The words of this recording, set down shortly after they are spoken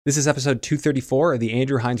This is episode 234 of the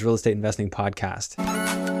Andrew Hines Real Estate Investing Podcast.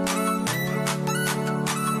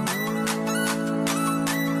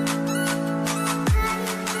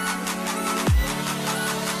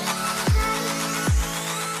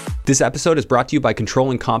 This episode is brought to you by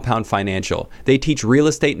Control and Compound Financial. They teach real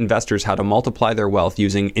estate investors how to multiply their wealth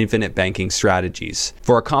using infinite banking strategies.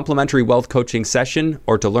 For a complimentary wealth coaching session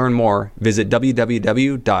or to learn more, visit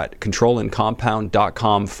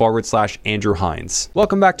www.controlandcompound.com/Andrew Hines.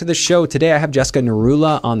 Welcome back to the show. Today I have Jessica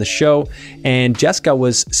Narula on the show, and Jessica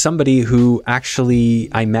was somebody who actually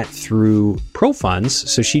I met through ProFunds.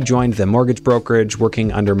 So she joined the mortgage brokerage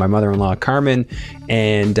working under my mother-in-law, Carmen,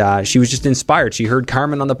 and she was just inspired. She heard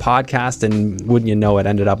Carmen on the podcast, and wouldn't you know it,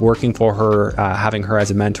 ended up working for her, having her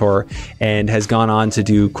as a mentor, and has gone on to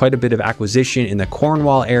do quite a bit of acquisition in the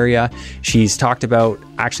Cornwall area. She's talked about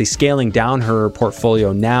actually scaling down her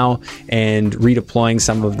portfolio now and redeploying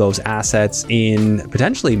some of those assets in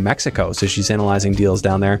potentially Mexico. So she's analyzing deals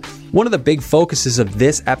down there. One of the big focuses of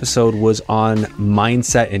this episode was on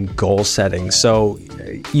mindset and goal setting. So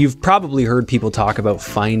you've probably heard people talk about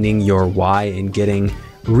finding your why and getting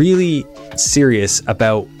really serious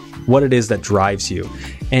about what it is that drives you.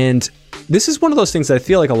 And this is one of those things that I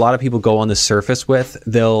feel like a lot of people go on the surface with.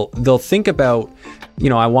 They'll think about,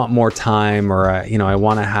 I want more time, or I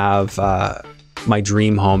want to have my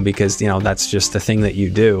dream home because that's just the thing that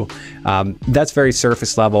you do. That's very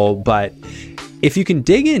surface level, but if you can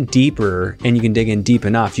dig in deeper and you can dig in deep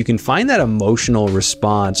enough, you can find that emotional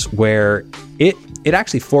response where it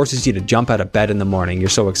actually forces you to jump out of bed in the morning. You're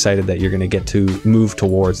so excited that you're going to get to move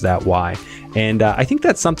towards that why. And I think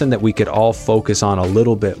that's something that we could all focus on a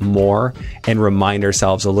little bit more and remind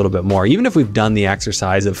ourselves a little bit more, even if we've done the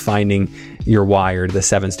exercise of finding your why or the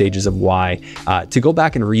 7 stages of why, to go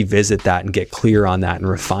back and revisit that and get clear on that and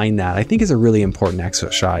refine that, I think is a really important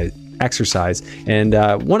exercise and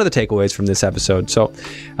one of the takeaways from this episode. So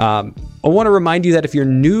I want to remind you that if you're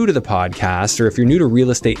new to the podcast or if you're new to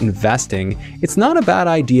real estate investing, it's not a bad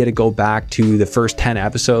idea to go back to the first 10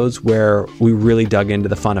 episodes where we really dug into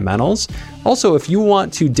the fundamentals. Also, if you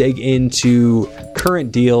want to dig into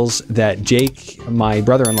current deals that Jake, my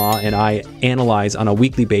brother-in-law, and I analyze on a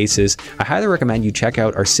weekly basis, I highly recommend you check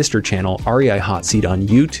out our sister channel, REI Hot Seat, on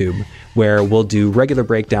YouTube, where we'll do regular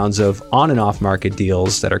breakdowns of on and off market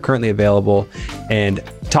deals that are currently available and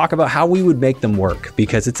talk about how we would make them work,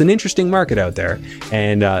 because it's an interesting market out there,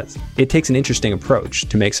 and it takes an interesting approach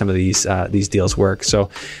to make some of these deals work. So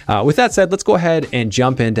with that said, let's go ahead and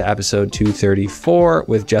jump into episode 234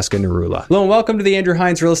 with Jessica Narula. Hello and welcome to the Andrew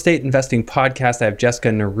Hines Real Estate Investing Podcast. I have Jessica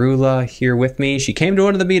Narula here with me. She came to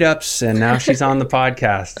one of the meetups and now she's on the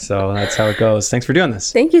podcast. So that's how it goes. Thanks for doing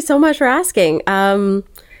this. Thank you so much for asking.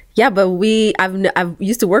 Yeah, but I've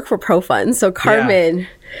used to work for ProFunds, so Carmen. Yeah.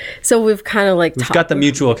 So we've kind of we've got the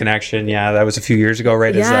mutual connection. Yeah, that was a few years ago,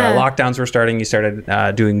 right? Yeah. As lockdowns were starting, you started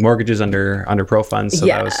doing mortgages under ProFunds, so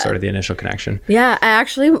that was sort of the initial connection. Yeah, I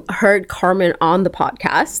actually heard Carmen on the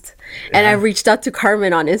podcast, and I reached out to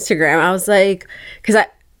Carmen on Instagram. I was like, because I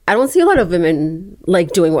don't see a lot of women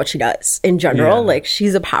doing what she does in general. Yeah.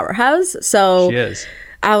 She's a powerhouse. So she is.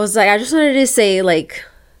 I was like, I just wanted to say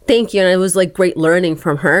thank you. And it was great learning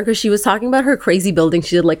from her, because she was talking about her crazy building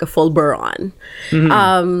she did a full burr on.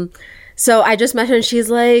 Mm-hmm. So I just met her and she's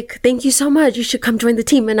like, thank you so much. You should come join the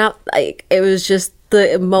team. And it was just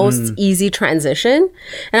the most easy transition.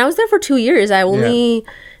 And I was there for 2 years. I only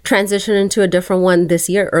transitioned into a different one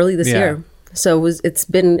early this year. So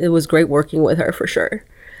it was great working with her for sure.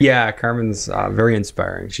 Yeah, Carmen's very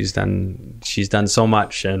inspiring. She's done so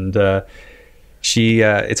much, and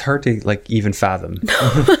it's hard to even fathom.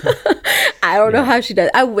 I don't know how she does.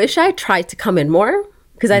 I wish I tried to come in more,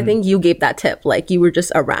 because I think you gave that tip. You were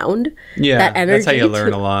just around. Yeah, that energy. That's how you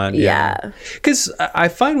learn a lot. Yeah. Because I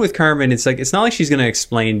find with Carmen, it's it's not like she's going to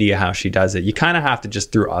explain to you how she does it. You kind of have to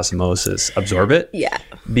just through osmosis absorb it. Yeah.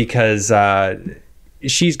 Because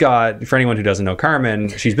she's got, for anyone who doesn't know Carmen,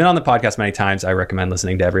 she's been on the podcast many times. I recommend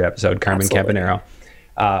listening to every episode. Carmen Campanero.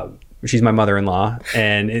 She's my mother-in-law,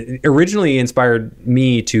 and it originally inspired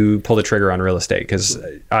me to pull the trigger on real estate, because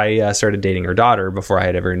I started dating her daughter before I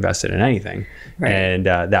had ever invested in anything. Right. And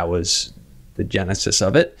that was the genesis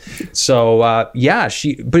of it. So but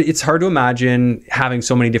it's hard to imagine having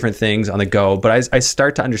so many different things on the go, but I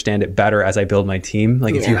start to understand it better as I build my team.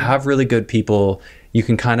 If you have really good people, you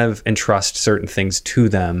can kind of entrust certain things to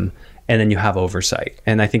them, and then you have oversight.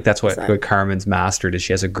 And I think that's what Carmen's mastered, is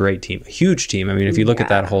she has a great team, a huge team. I mean, if you look at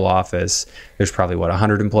that whole office, there's probably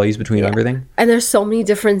 100 employees between everything. And there's so many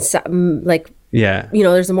different Yeah.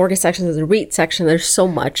 There's a mortgage section, there's a REIT section. There's so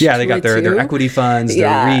much. Yeah, they got their equity funds,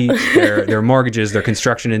 their REIT, their mortgages, their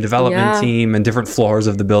construction and development team, and different floors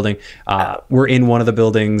of the building. We're in one of the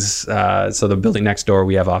buildings. So the building next door,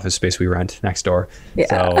 we have office space we rent next door. Yeah.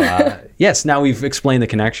 So yes, now we've explained the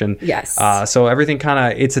connection. Yes. So everything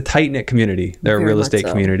it's a tight-knit community. They're a real estate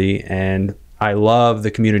community. And I love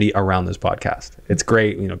the community around this podcast. It's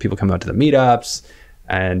great. People come out to the meetups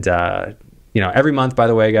and, every month, by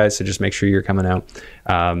the way, guys, so just make sure you're coming out.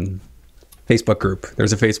 Facebook group.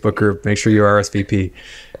 There's a Facebook group. Make sure you RSVP.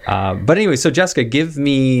 But anyway, so Jessica, give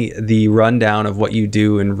me the rundown of what you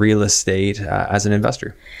do in real estate as an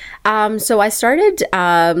investor. So I started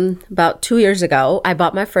about 2 years ago. I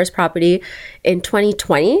bought my first property in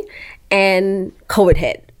 2020 and COVID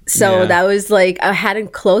hit. So that was I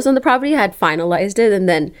hadn't closed on the property, I had finalized it, and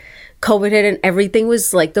then COVID hit, and everything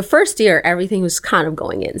was the first year, everything was kind of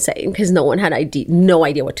going insane because no one had no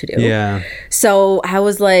idea what to do. Yeah. So I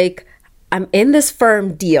was I'm in this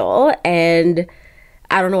firm deal and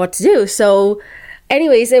I don't know what to do. So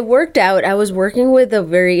anyways, it worked out. I was working with a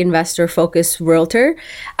very investor-focused realtor.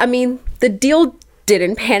 I mean, the deal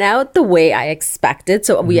didn't pan out the way I expected.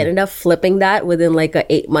 So we ended up flipping that within a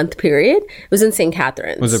 8-month period. It was in St.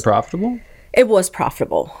 Catharines. Was it profitable? It was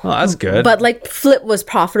profitable. Oh, that's good. But flip was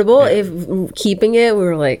profitable. Yeah. If keeping it, we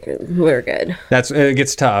were good. It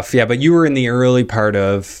gets tough. Yeah, but you were in the early part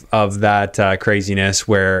of that craziness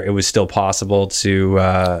where it was still possible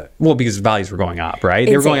to, because values were going up, right?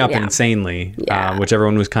 They were going up insanely, which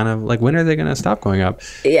everyone was kind of when are they going to stop going up?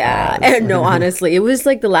 Yeah. And no, honestly, it was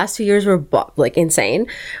the last 2 years were insane.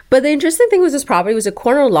 But the interesting thing was this property was a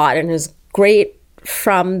corner lot and it was great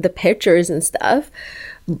from the pictures and stuff.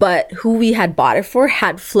 But who we had bought it for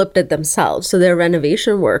had flipped it themselves. So their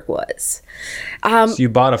renovation work was. So you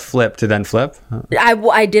bought a flip to then flip?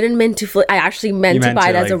 I didn't mean to flip. I actually meant to buy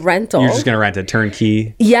it as a rental. You're just going to rent it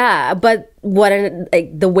turnkey? Yeah. But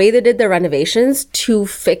the way they did the renovations, to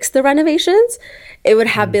fix the renovations, it would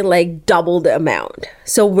have been double the amount.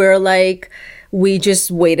 So we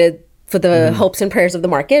just waited for the hopes and prayers of the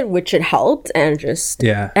market, which it helped, and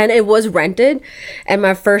and it was rented. And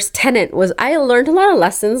my first tenant I learned a lot of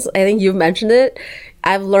lessons. I think you've mentioned it.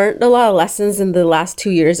 I've learned a lot of lessons in the last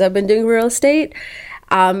 2 years I've been doing real estate.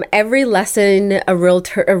 Every lesson a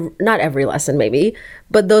realtor, not every lesson maybe,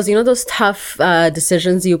 but those tough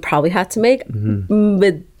decisions you probably had to make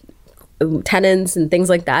with tenants and things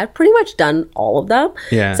like that, pretty much done all of them.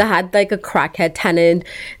 Yeah. So I had a crackhead tenant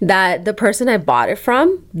that the person I bought it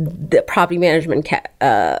from, the property management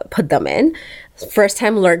put them in. First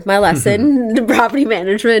time learned my lesson. The property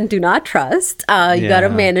management, do not trust. You got to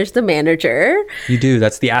manage the manager. You do.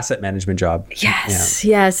 That's the asset management job. Yes.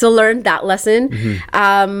 Yeah. So learned that lesson.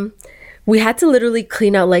 We had to literally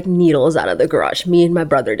clean out needles out of the garage. Me and my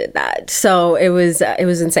brother did that. So it was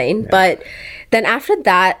insane. Yeah. But then after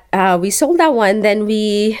that, we sold that one. Then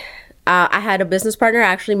I had a business partner I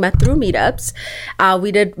actually met through meetups.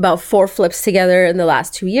 We did about 4 flips together in the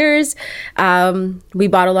last 2 years. We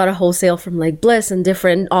bought a lot of wholesale from Bliss and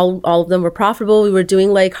different, all of them were profitable. We were doing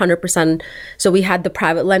 100%. So we had the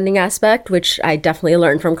private lending aspect, which I definitely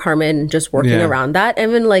learned from Carmen, just working around that,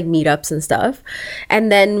 even meetups and stuff.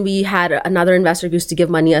 And then we had another investor who used to give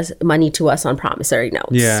money to us on promissory notes.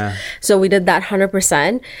 Yeah. So we did that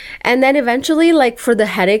 100%. And then eventually, for the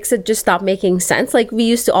headaches, it just stopped making sense. We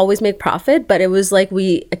used to always make profit, but it was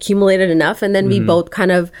we accumulated enough, and then we both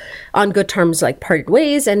kind of on good terms parted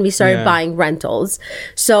ways, and we started buying rentals.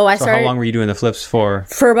 So how long were you doing the flips for?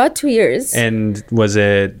 For about 2 years. And was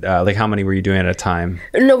it how many were you doing at a time?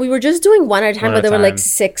 No, we were just doing one at a time, but they were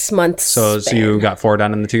 6 months. So you got 4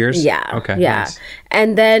 done in the 2 years? Yeah. Okay. Yeah. Nice.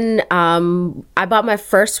 And then I bought my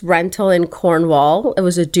first rental in Cornwall. It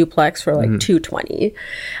was a duplex for $220.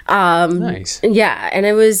 Nice. Yeah, and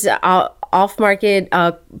it was off market.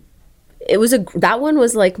 That one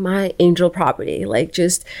was my angel property.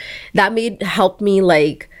 That helped me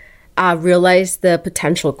realize the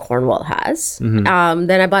potential Cornwall has. Then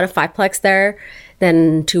I bought a 5-plex there,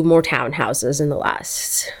 then 2 more townhouses in the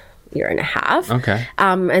last year and a half. Okay.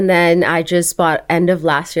 And then I just bought, end of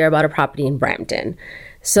last year, I bought a property in Brampton.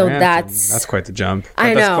 So that's quite the jump. I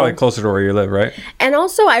know. That's probably closer to where you live, right? And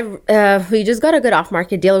also, we just got a good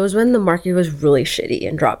off-market deal. It was when the market was really shitty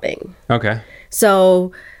and dropping. Okay.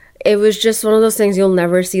 So it was just one of those things, you'll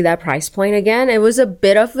never see that price point again. It was a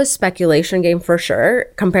bit of a speculation game for sure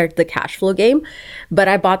compared to the cash flow game. But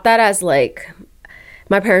I bought that as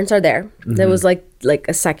my parents are there. There was like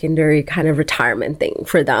a secondary kind of retirement thing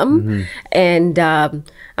for them. And I'm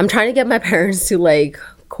trying to get my parents to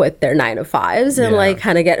quit their 9-to-5s and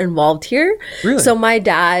kind of get involved here. Really? So my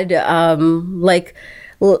dad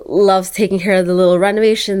loves taking care of the little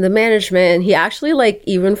renovation, the management. He actually like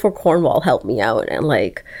even for Cornwall helped me out and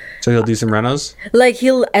like. So he'll do some renos? Like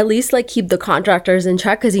he'll at least like keep the contractors in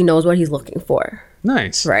check because he knows what he's looking for.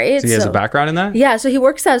 Nice. Right? So he has a background in that? Yeah. So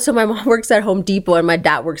my mom works at Home Depot and my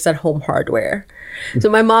dad works at Home Hardware. So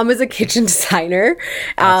my mom is a kitchen designer.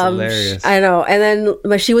 That's hilarious. I know. And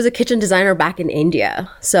then she was a kitchen designer back in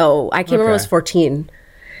India. So I came when I was 14.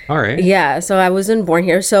 All right. Yeah. So I wasn't born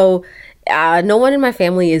here. So no one in my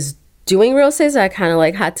family is doing real estate. So I kind of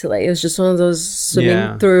like had to like, it was just one of those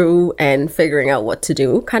swimming through and figuring out what to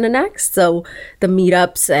do kind of next. So the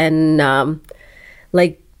meetups and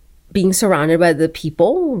like being surrounded by the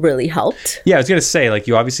people really helped. Yeah, I was going to say, like,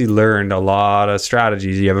 you obviously learned a lot of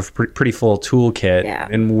strategies. You have a pretty full toolkit. Yeah.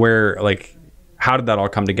 And where, like, how did that all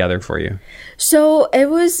come together for you? So it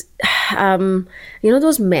was, you know,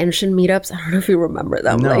 those mansion meetups. I don't know if you remember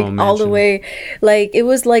them. No, like mansion. All the way, like it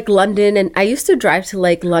was like London, and I used to drive to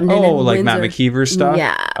like London. Oh, and like Windsor. Matt McKeever stuff?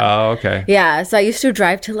 Yeah. Oh, okay. Yeah, so I used to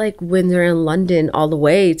drive to like Windsor and London all the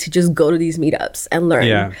way to just go to these meetups and learn.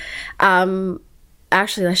 Yeah.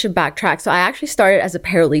 Actually, I should backtrack. So I actually started as a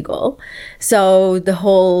paralegal. So the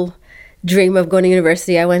whole dream of going to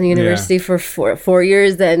university, I went to university for 4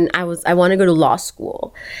 years. Then I want to go to law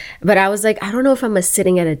school, but I was like, I don't know if I'm a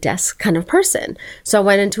sitting at a desk kind of person. So I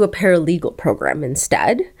went into a paralegal program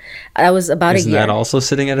instead. That was about a year. Isn't that also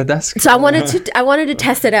sitting at a desk? So I wanted to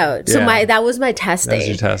test it out. So that was my testing. That was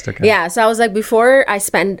your test, okay. Yeah. So I was like, before I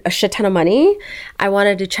spend a shit ton of money, I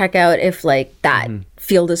wanted to check out if like that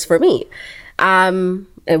field is for me.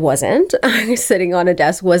 It wasn't. Sitting on a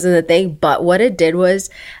desk wasn't a thing. But what it did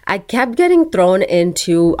was I kept getting thrown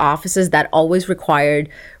into offices that always required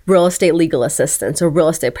real estate legal assistants or real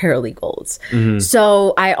estate paralegals.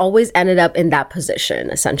 So I always ended up in that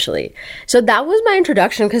position, essentially. So that was my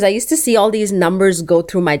introduction because I used to see all these numbers go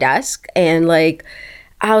through my desk and like,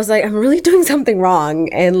 I was like, I'm really doing something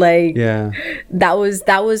wrong. And like, that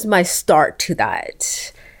was my start to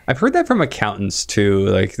that. I've heard that from accountants too.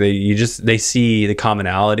 Like they see the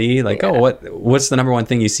commonality. Like, oh, what's the number one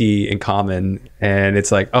thing you see in common? And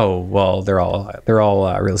it's like, oh, well, they're all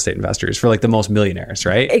real estate investors for like the most millionaires,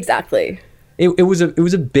 right? Exactly. It was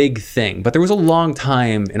a big thing, but there was a long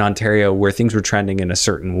time in Ontario where things were trending in a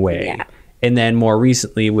certain way, and then more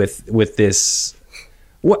recently with this.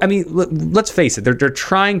 Well, I mean, let's face it. They're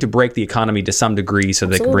trying to break the economy to some degree so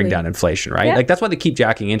they can bring down inflation, right? Like that's why they keep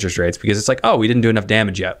jacking interest rates because it's like, oh, we didn't do enough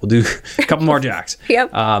damage yet. We'll do a couple more jacks.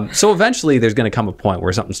 So eventually, there's going to come a point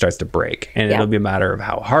where something starts to break, and it'll be a matter of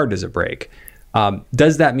how hard does it break.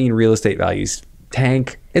 Does that mean real estate values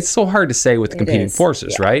tank? It's so hard to say with the competing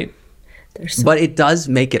forces, right? But it does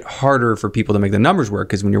make it harder for people to make the numbers work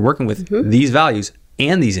because when you're working with these values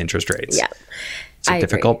and these interest rates. It's a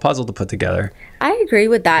difficult puzzle to put together. I agree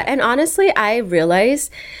with that. And honestly, I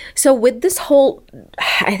realized, so with this whole,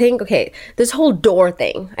 this whole door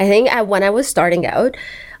thing, I think when I was starting out,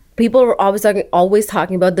 people were always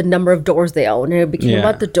talking about the number of doors they own. And it became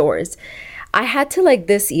about the doors. I had to like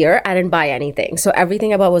this year, I didn't buy anything. So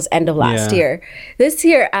everything about was end of last year. This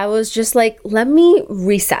year, I was just like, let me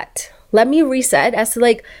reset. Let me reset as to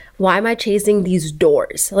like, why am I chasing these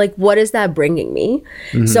doors? Like, what is that bringing me?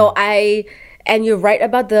 And you're right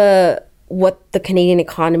about what the Canadian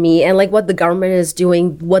economy and like what the government is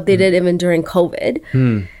doing, what they did even during COVID.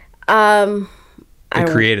 They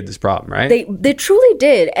created this problem, right? They truly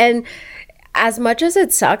did. And as much as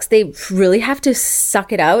it sucks, they really have to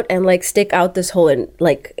suck it out and like stick out this whole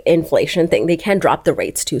inflation thing. They can't drop the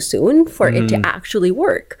rates too soon for it to actually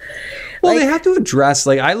work. Well, they have to address,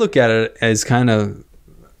 like I look at it as kind of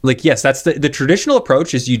like, yes, that's the traditional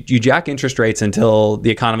approach is you jack interest rates until the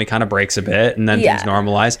economy kind of breaks a bit and then things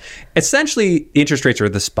normalize. Essentially, interest rates are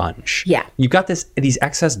the sponge. You've got these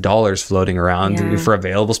excess dollars floating around for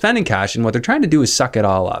available spending cash. And what they're trying to do is suck it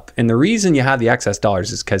all up. And the reason you have the excess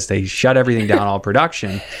dollars is because they shut everything down, all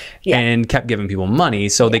production, and kept giving people money.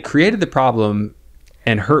 So they created the problem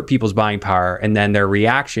and hurt people's buying power, and then their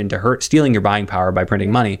reaction to stealing your buying power by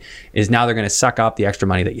printing money is now they're going to suck up the extra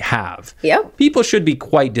money that you have. People should be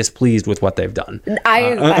quite displeased with what they've done.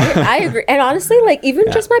 I agree. And honestly, like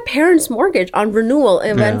even just my parents' mortgage on renewal,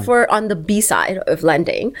 it went on the B side of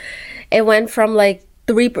lending. It went from like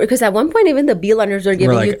 3%, because at one point even the B lenders are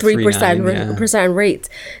giving you 3% rates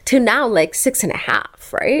to now like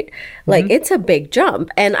 6.5%, right? Like it's a big jump.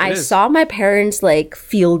 And I saw my parents like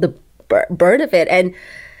feel the burn of it, and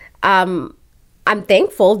I'm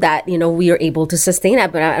thankful that we are able to sustain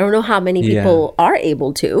that, but I don't know how many people are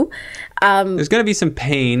able to. There's going to be some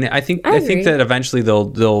pain. I think that eventually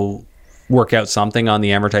they'll work out something on the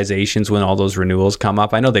amortizations when all those renewals come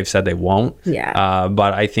up. I know they've said they won't. Yeah.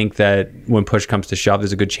 But I think that when push comes to shove,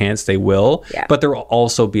 there's a good chance they will. Yeah. But there will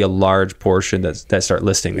also be a large portion that start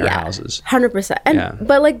listing their houses. 100%. And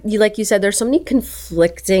but like you said, there's so many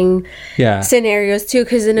conflicting scenarios too,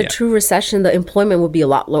 because in a true recession, the employment would be a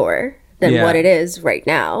lot lower than what it is right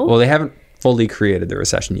now. Well, they haven't fully created the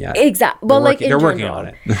recession yet. Exactly. Well, they're working on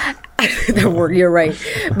it. You're right.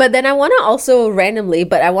 But then I want to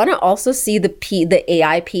also see the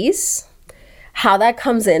AI piece, how that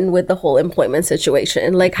comes in with the whole employment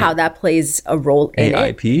situation, like how that plays a role in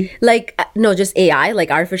AIP? it. Like, no, just AI, like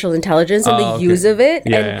artificial intelligence and the use of it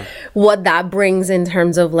and what that brings in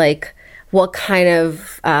terms of like what kind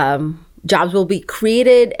of jobs will be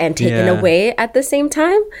created and taken away at the same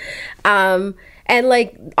time. And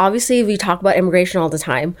like, obviously, we talk about immigration all the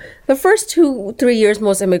time. The first 2-3 years,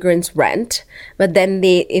 most immigrants rent. But then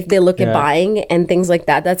if they look at buying and things like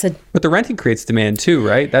that, But the renting creates demand too,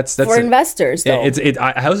 right? That's for investors, though.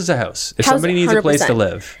 A house is a house. If somebody needs a place to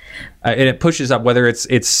live, and it pushes up whether it's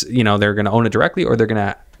they're going to own it directly or they're going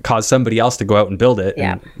to cause somebody else to go out and build it.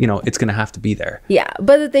 And, it's going to have to be there. Yeah,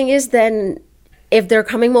 but the thing is, then if they're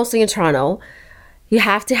coming mostly in Toronto, you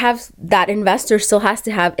have to have that investor still has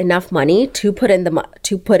to have enough money to put in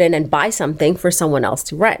and buy something for someone else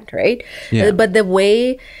to rent, right? Yeah. But the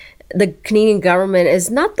way the Canadian government is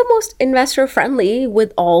not the most investor friendly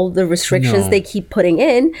with all the restrictions they keep putting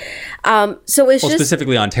in. So it's just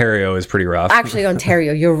specifically Ontario is pretty rough. Actually,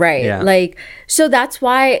 Ontario, you're right. Like, so that's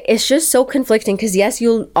why it's just so conflicting because yes,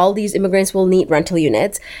 all these immigrants will need rental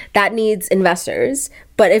units. That needs investors.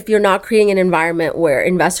 But if you're not creating an environment where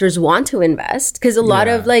investors want to invest, because a lot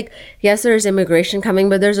of yes, there's immigration coming,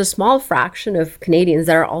 but there's a small fraction of Canadians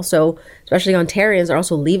that are also, especially Ontarians, are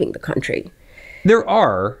also leaving the country. There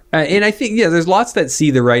are. And I think, there's lots that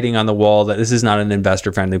see the writing on the wall that this is not an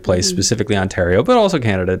investor-friendly place, specifically Ontario, but also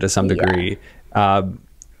Canada to some degree.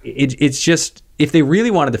 It's just, if they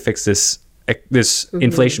really wanted to fix this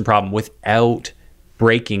inflation problem without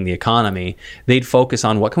breaking the economy, they'd focus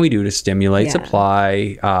on what can we do to stimulate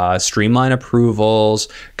supply, streamline approvals,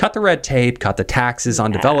 cut the red tape, cut the taxes on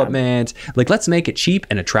development. Like, let's make it cheap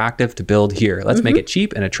and attractive to build here. Let's make it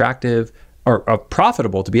cheap and attractive or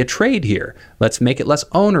profitable to be a trade here. Let's make it less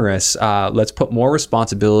onerous. Let's put more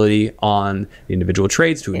responsibility on the individual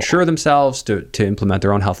trades to insure themselves, to implement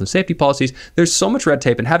their own health and safety policies. There's so much red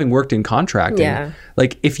tape, and having worked in contracting,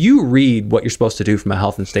 like if you read what you're supposed to do from a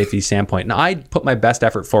health and safety standpoint, and I put my best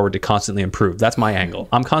effort forward to constantly improve. That's my angle.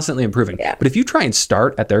 I'm constantly improving. Yeah. But if you try and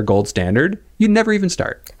start at their gold standard, you'd never even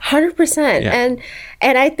start. 100%. Yeah.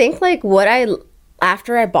 And I think like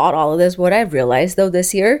after I bought all of this, what I realized though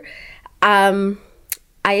this year, I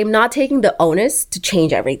am not taking the onus to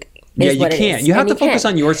change everything. Yeah, you can't. You have to focus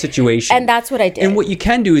on your situation. And that's what I did. And what you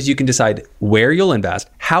can do is you can decide where you'll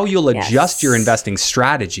invest, how you'll adjust your investing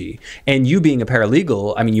strategy. And you being a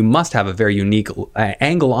paralegal, I mean, you must have a very unique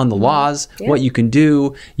angle on the laws, what you can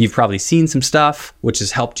do. You've probably seen some stuff, which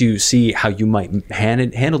has helped you see how you might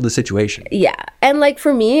handle the situation. Yeah. And like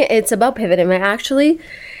for me, it's about pivoting. Actually,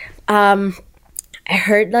 I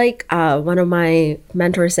heard like one of my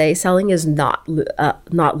mentors say selling is not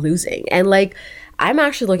losing. And like I'm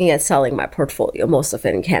actually looking at selling my portfolio, most of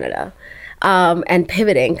it in Canada, and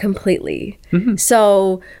pivoting completely. Mm-hmm.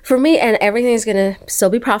 So for me, and everything is going to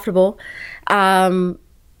still be profitable. The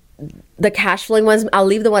cash flowing ones, I'll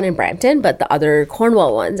leave the one in Brampton, but the other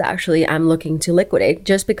Cornwall ones, actually, I'm looking to liquidate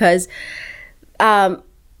just because I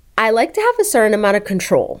like to have a certain amount of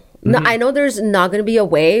control. No, I know there's not going to be a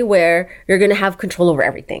way where you're going to have control over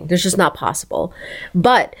everything. There's just not possible.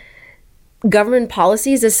 But government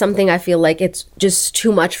policies is something I feel like it's just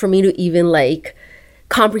too much for me to even like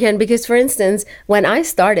comprehend. Because for instance, when I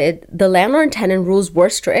started, the landlord and tenant rules were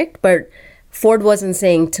strict, but Ford wasn't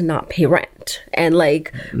saying to not pay rent and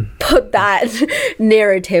like put that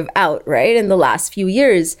narrative out, right? In the last few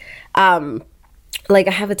years, like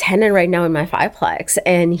I have a tenant right now in my fiveplex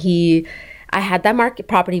and I had that market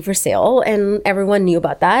property for sale and everyone knew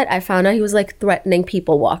about that. I found out he was like threatening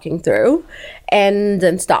people walking through and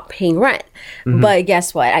then stop paying rent. Mm-hmm. But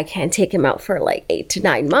guess what? I can't take him out for like 8 to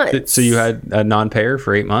 9 months. So you had a non-payer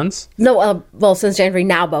for 8 months? No, well, since January,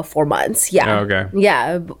 now about 4 months. Yeah. Oh, okay.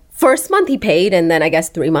 Yeah. First month he paid and then I guess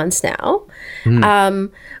 3 months now.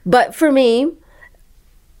 Mm-hmm. But for me,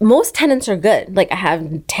 most tenants are good. Like I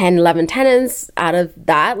have 10, 11 tenants out of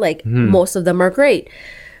that. Like most of them are great.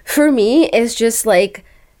 For me, it's just like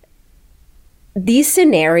these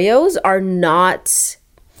scenarios are not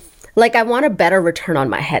like I want a better return on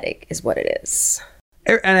my headache is what it is.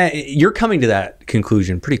 You're coming to that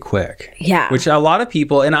conclusion pretty quick. Yeah. Which a lot of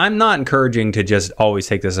people, and I'm not encouraging to just always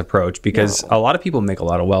take this approach, because a lot of people make a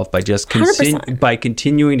lot of wealth by just by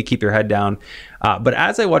continuing to keep their head down. But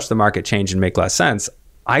as I watch the market change and make less sense,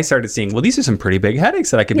 I started seeing, well, these are some pretty big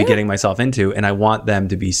headaches that I could be getting myself into, and I want them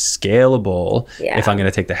to be scalable if I'm going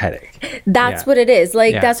to take the headache. That's what it is.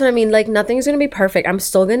 Like, that's what I mean. Like, nothing's going to be perfect. I'm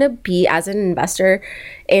still going to be, as an investor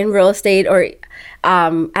in real estate, or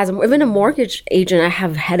even a mortgage agent, I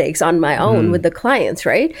have headaches on my own with the clients,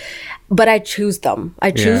 right? But I choose them.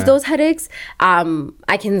 I choose those headaches.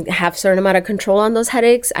 I can have certain amount of control on those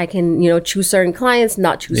headaches. I can, choose certain clients,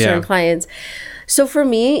 not choose certain clients. So for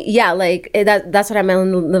me, that's what I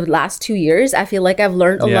meant in the last 2 years. I feel like I've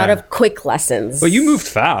learned a lot of quick lessons. Well, you moved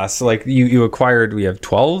fast. Like you acquired, we have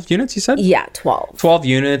 12 units, you said? Yeah, 12. 12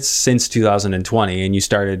 units since 2020, and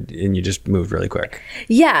you just moved really quick.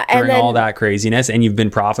 Yeah. During all that craziness, and you've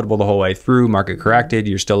been profitable the whole way through, market corrected,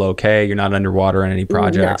 you're still okay, you're not underwater on any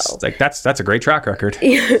projects. No. Like that's a great track record.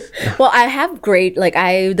 Well, I have great,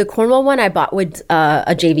 the Cornwall one I bought with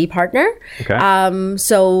a JV partner. Okay.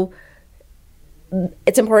 So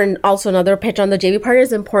it's important. Also, another pitch on the JV partner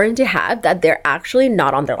is important to have that they're actually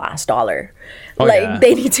not on their last dollar.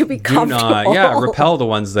 They need to be comfortable. Repel the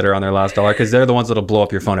ones that are on their last dollar, because they're the ones that'll blow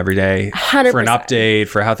up your phone every day 100%. For an update,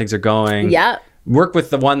 for how things are going. Yeah. Work with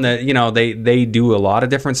the one that, they do a lot of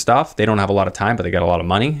different stuff. They don't have a lot of time, but they got a lot of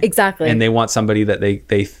money. Exactly. And they want somebody that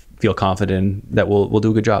they feel confident that will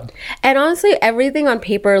do a good job. And honestly, everything on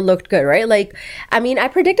paper looked good, right? I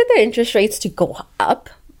predicted the interest rates to go up.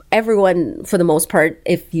 Everyone, for the most part,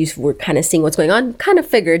 if you were kind of seeing what's going on, kind of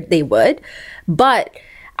figured they would. But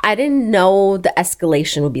I didn't know the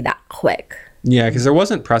escalation would be that quick. Yeah, because there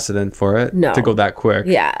wasn't precedent for it to go that quick.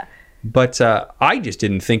 Yeah. But I just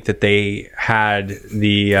didn't think that they had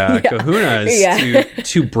the kahunas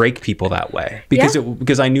to break people that way.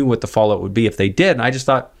 Because I knew what the fallout would be if they did. And I just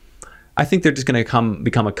thought, I think they're just going to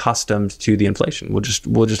become accustomed to the inflation.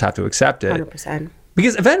 We'll just have to accept it. 100%.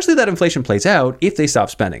 Because eventually that inflation plays out if they stop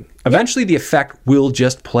spending. Eventually the effect will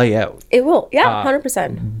just play out. It will. Yeah,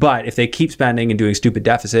 100%. But if they keep spending and doing stupid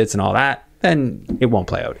deficits and all that, then it won't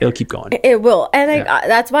play out. It'll keep going. It will. And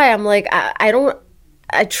that's why I'm like,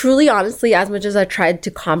 I truly, honestly, as much as I tried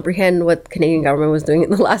to comprehend what the Canadian government was doing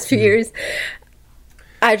in the last few years,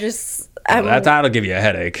 that'll give you a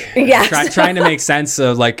headache. Yeah. Trying to make sense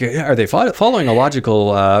of, are they following a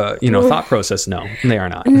logical, thought process? No, they are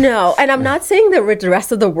not. No. And I'm not saying that the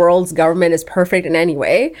rest of the world's government is perfect in any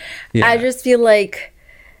way. Yeah. I just feel like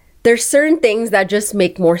there's certain things that just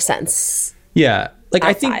make more sense. Yeah.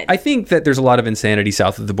 I think that there's a lot of insanity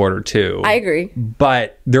south of the border too. I agree.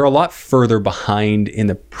 But they're a lot further behind in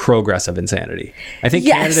the progress of insanity. I think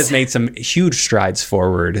Canada's made some huge strides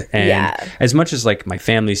forward. And as much as my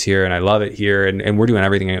family's here and I love it here and we're doing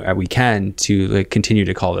everything that we can to continue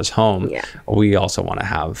to call this home, we also want to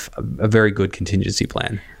have a very good contingency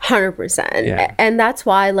plan. 100%. Yeah. And that's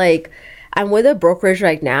why I'm with a brokerage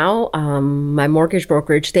right now, my mortgage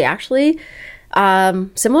brokerage. They actually...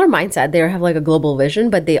 similar mindset. They have a global vision,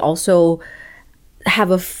 but they also have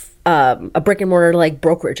a brick and mortar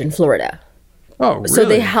brokerage in Florida. Oh, really? So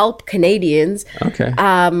they help Canadians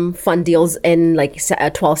fund deals in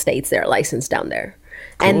 12 states. They're licensed down there.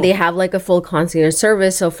 Cool. And they have a full concierge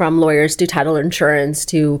service. So from lawyers to title insurance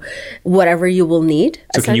to whatever you will need.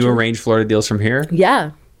 So can you arrange Florida deals from here?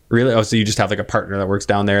 Yeah. Really? Oh, so you just have a partner that works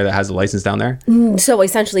down there that has a license down there? So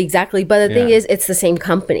essentially, exactly. But the thing is, it's the same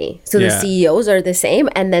company. So the CEOs are the same.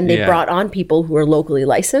 And then they brought on people who are locally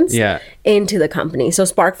licensed into the company. So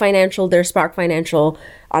Spark Financial, there's Spark Financial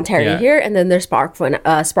Ontario here. And then there's Spark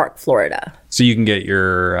Florida. So you can get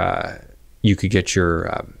you could get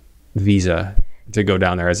your visa to go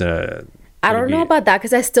down there as a... I don't know about that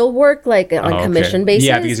because I still work on commission basis.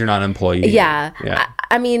 Yeah, because you're not an employee. Yeah.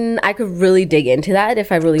 I could really dig into that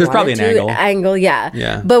if I really There's wanted to. There's probably an angle.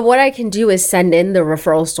 Yeah. But what I can do is send in the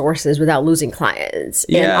referral sources without losing clients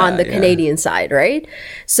on the Canadian side, right?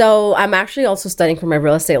 So I'm actually also studying for my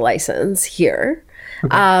real estate license here.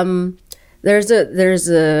 Okay. There's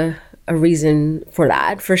a reason for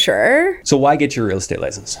that, for sure. So why get your real estate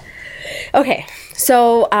license? Okay.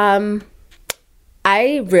 So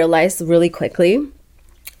I realized really quickly,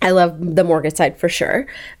 I love the mortgage side for sure,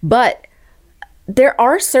 but there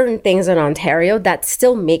are certain things in Ontario that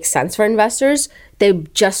still make sense for investors. They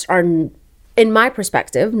just are, in my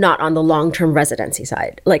perspective, not on the long-term residency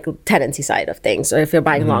side, tenancy side of things. So if you're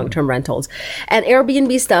buying long-term rentals and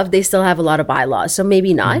Airbnb stuff, they still have a lot of bylaws. So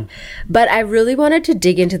maybe not, but I really wanted to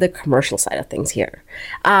dig into the commercial side of things here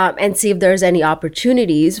and see if there's any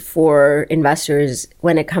opportunities for investors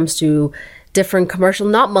when it comes to different commercial,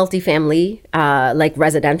 not multifamily, like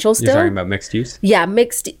residential still. You're talking about mixed use? Yeah,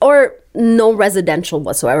 mixed or no residential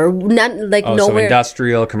whatsoever. None, like So nowhere.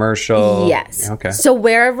 industrial, commercial. Yes. Okay. So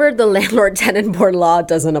wherever the landlord tenant board law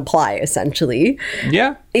doesn't apply, essentially.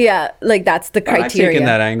 Yeah. Yeah, like that's the criteria. I've taken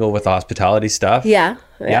that angle with hospitality stuff. Yeah.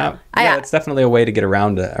 Yeah, it's definitely a way to get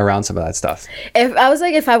around some of that stuff. If I was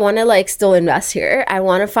like, if I want to like still invest here, I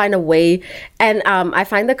want to find a way, and I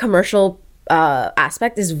find the commercial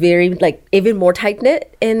aspect is very like even more tight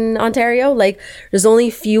knit in Ontario. Like there's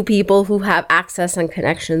only few people who have access and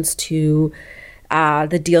connections to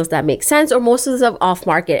the deals that make sense, or most of the stuff off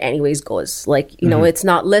market anyways goes like, you know, it's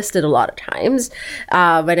not listed a lot of times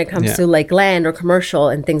when it comes to like land or commercial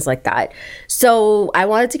and things like that. So I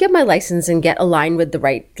wanted to get my license and get aligned with the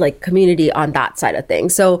right like community on that side of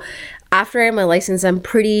things. So after I had my license, I'm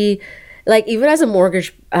pretty like, even as a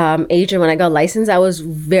mortgage agent, when I got licensed, I was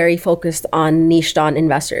very focused on niched on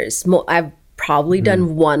investors. I've probably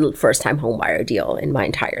done one first time home buyer deal in my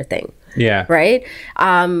entire thing. Yeah. Right.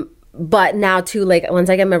 But now too, like once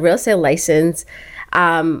I get my real estate license,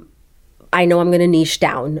 I know I'm going to niche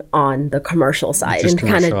down on the commercial side and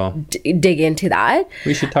kind of dig into that.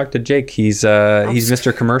 We should talk to Jake. He's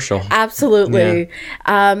Mr. Commercial. Absolutely.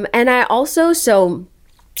 Yeah. And I also,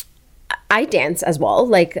 I dance as well.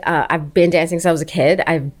 Like I've been dancing since I was a kid.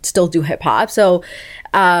 I still do hip hop. So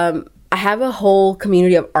I have a whole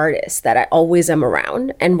community of artists that I always am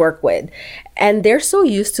around and work with. And they're so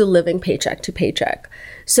used to living paycheck to paycheck.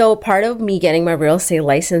 So part of me getting my real estate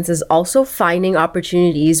license is also finding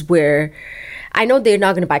opportunities where I know they're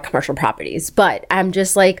not going to buy commercial properties, but I'm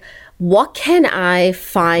just like, what can I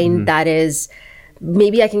find that is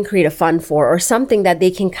maybe I can create a fund for, or something that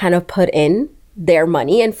they can kind of put in their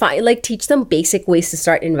money and find, like, teach them basic ways to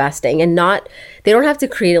start investing, and they don't have to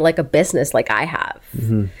create it like a business like I have,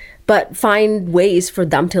 but find ways for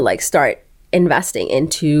them to like start investing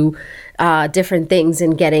into different things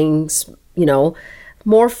and getting, you know,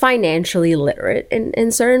 more financially literate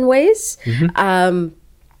in certain ways.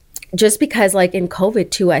 Just because like in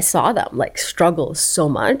COVID too, I saw them like struggle so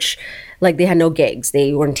much. Like they had no gigs,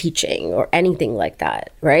 they weren't teaching or anything like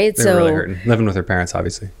that, right? They were really hurting, living with their parents,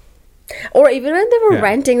 obviously. Or even when they were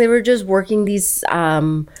renting, they were just working these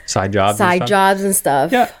side jobs and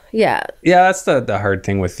stuff. Yeah. That's the hard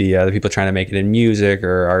thing with the people trying to make it in music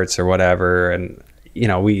or arts or whatever. And you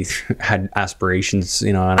know, we had aspirations,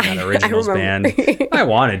 you know, on an originals band. I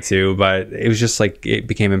wanted to, but it was just like, it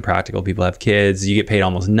became impractical. People have kids, you get paid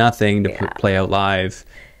almost nothing to play out live.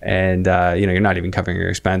 And, you know, you're not even covering your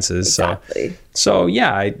expenses. Exactly. So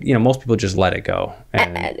yeah, you know, most people just let it go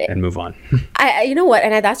and move on. You know what?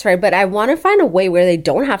 And that's right. But I want to find a way where they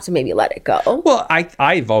don't have to maybe let it go. Well,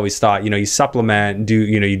 I've always thought, you know, you supplement,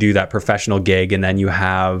 you do that professional gig, and then you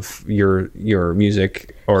have your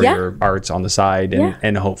music or your arts on the side,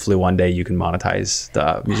 and hopefully one day you can monetize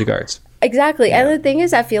the music arts. Exactly. Yeah. And the thing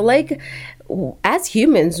is, I feel like as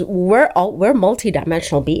humans, we're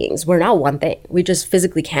multidimensional beings. We're not one thing. We just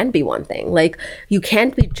physically can't be one thing. Like, you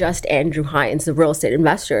can't be just Andrew Hines, the real estate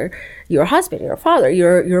investor. You're a husband, you're a father,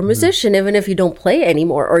 you're a musician, even if you don't play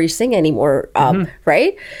anymore or you sing anymore,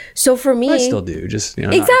 right? So for me, I still do, just, you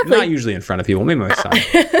know, exactly. not usually in front of people. Maybe my son.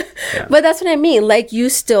 But that's what I mean. Like, you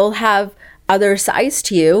still have other sides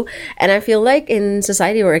to you, and I feel like in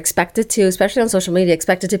society we're expected to, especially on social media,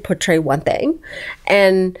 expected to portray one thing,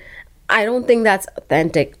 and I don't think that's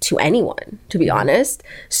authentic to anyone, to be honest.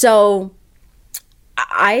 So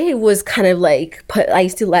I was kind of like, I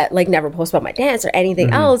used to never post about my dance or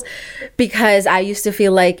anything else, because I used to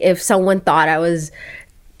feel like if someone thought I was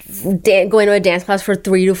going to a dance class for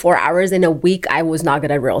 3 to 4 hours in a week, I was not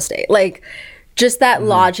good at real estate. Like, just that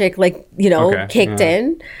logic, like, you know, kicked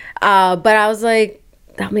in. But I was like,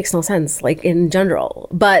 that makes no sense, like, in general.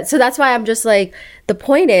 But so that's why I'm just like, the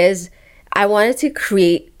point is, I wanted to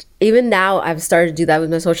create, even now I've started to do that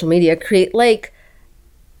with my social media, create like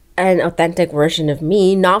an authentic version of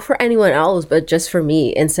me, not for anyone else, but just for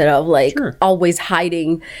me, instead of like always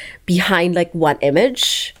hiding behind like one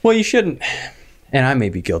image. Well, you shouldn't. And I may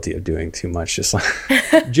be guilty of doing too much, just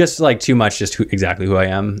exactly who I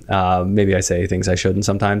am. Maybe I say things I shouldn't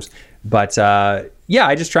sometimes, but yeah,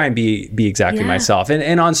 I just try and be exactly myself.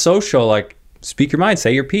 And on social, like, speak your mind,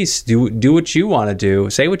 say your piece, do what you want to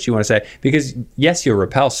do, say what you want to say, because yes, you'll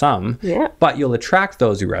repel some, but you'll attract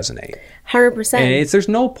those who resonate. 100%. And there's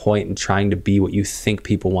no point in trying to be what you think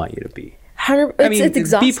people want you to be. It's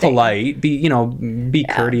exhausting. Be polite, be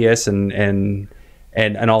courteous and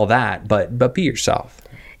all that, but be yourself.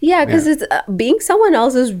 Yeah, because it's being someone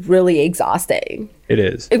else is really exhausting. It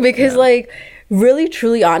is. Because like, really,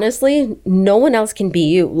 truly, honestly, no one else can be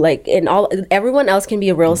you. Like everyone else can be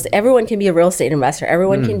a real estate. Everyone can be a real estate investor.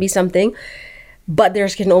 Everyone can be something, but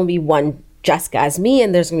there's can only be one Jessica as me,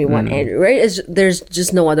 and there's gonna be one Andrew, right? There's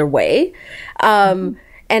just no other way. And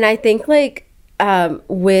I think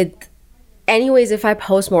with anyways, if I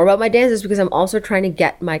post more about my dance, it's because I'm also trying to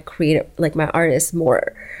get my creative, like my artists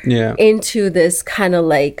more into this kind of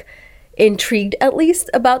like intrigued at least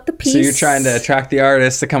about the piece. So you're trying to attract the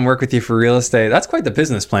artists to come work with you for real estate. That's quite the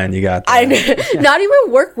business plan you got there. Not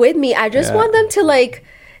even work with me. I just want them to like,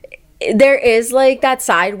 there is like that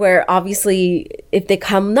side where obviously if they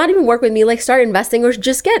come, not even work with me, like start investing or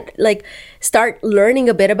just get like, start learning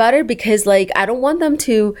a bit about it, because like, I don't want them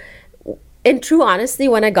to, in true honesty,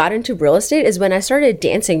 when I got into real estate is when I started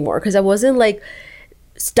dancing more, because I wasn't like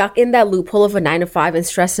stuck in that loophole of a 9 to 5 and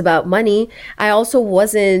stressed about money. I also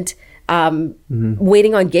wasn't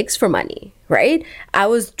waiting on gigs for money, right? I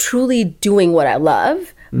was truly doing what I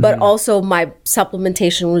love, but also my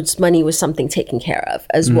supplementation with money was something taken care of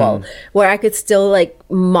as well, where I could still like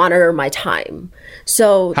monitor my time.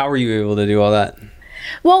 So how were you able to do all that?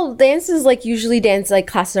 Well, dance is like usually dance like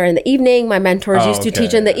classes are in the evening. My mentors used to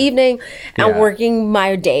teach in the evening. I'm working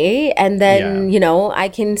my day, and then you know I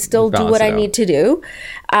can still do what I need to do.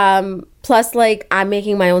 Plus, like I'm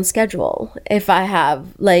making my own schedule. If I have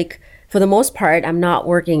like, for the most part, I'm not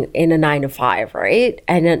working in a 9 to 5, right?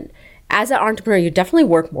 And then as an entrepreneur, you definitely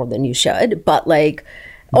work more than you should, but like,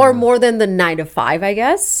 or more than the 9 to 5, I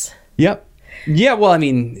guess. Yep. Yeah, well, I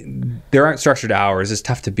mean, there aren't structured hours. It's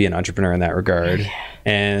tough to be an entrepreneur in that regard,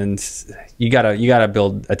 and you gotta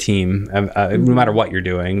build a team. No matter what you're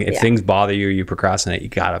doing, if things bother you, or you procrastinate, you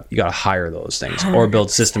gotta hire those things or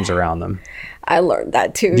build systems around them. I learned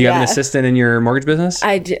that too. Do you have an assistant in your mortgage business?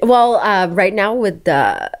 I do. Well, right now with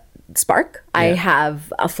Spark, I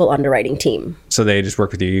have a full underwriting team. So they just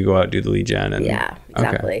work with you. You go out, do the lead gen, and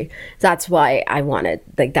exactly. Okay. That's why I wanted,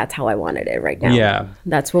 like, that's how I wanted it right now. Yeah,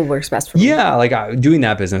 that's what works best for me. Yeah, like doing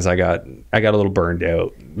that business, I got a little burned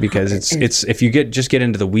out because it's if you get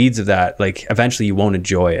into the weeds of that, like eventually you won't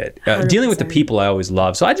enjoy it. Dealing with the people I always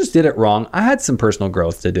love. So I just did it wrong. I had some personal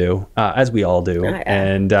growth to do, as we all do,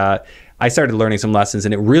 and I started learning some lessons,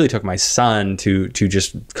 and it really took my son to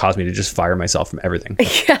just cause me to just fire myself from everything.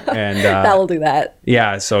 Yeah, and that will do that.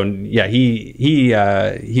 Yeah, so yeah,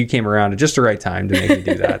 he came around at just the right time to make me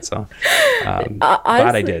do that. So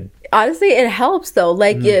glad I did. Honestly, it helps though.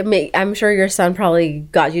 Like I'm sure your son probably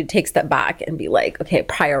got you to take a step back and be like, okay,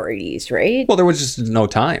 priorities, right? Well, there was just no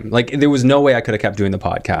time. Like there was no way I could have kept doing the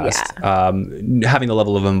podcast, having the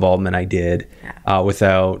level of involvement I did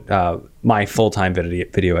without my full-time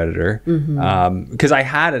video editor, because I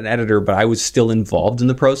had an editor, but I was still involved in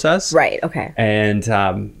the process. Right. Okay.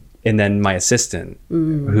 And then my assistant,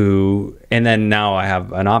 and then now I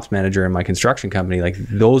have an ops manager in my construction company. Like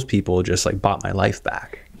those people just like bought my life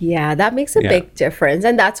back. Yeah, that makes a big difference.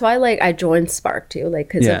 And that's why like I joined Spark too, like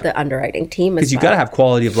because of the underwriting team. Because you got to have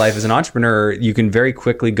quality of life as an entrepreneur. You can very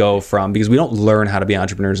quickly go from, because we don't learn how to be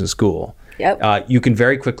entrepreneurs in school. Yep. You can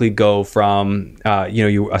very quickly go from,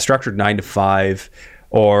 a structured 9 to 5,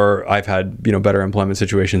 or I've had, better employment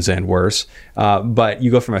situations and worse. But you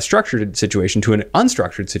go from a structured situation to an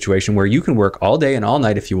unstructured situation where you can work all day and all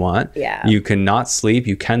night if you want. Yeah. You can not sleep.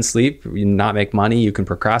 You can sleep, you not make money. You can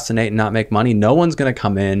procrastinate and not make money. No one's going to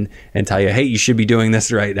come in and tell you, hey, you should be doing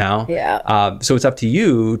this right now. Yeah. So it's up to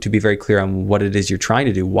you to be very clear on what it is you're trying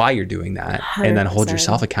to do, why you're doing that, 100%. And then hold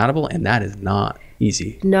yourself accountable. And that is not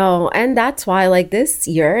easy. No, and that's why like this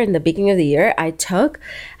year, in the beginning of the year, I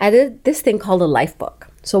did this thing called a life book.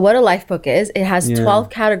 So what a life book is, it has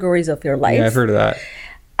 12 categories of your life. Yeah, I've heard of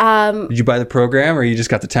that. Did you buy the program or you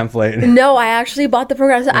just got the template? No, I actually bought the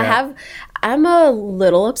program. So I'm a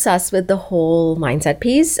little obsessed with the whole mindset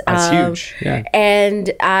piece. That's huge. Yeah.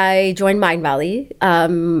 And I joined Mind Valley.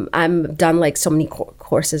 I'm done like so many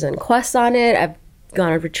courses and quests on it. I've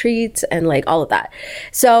gone on retreats and like all of that.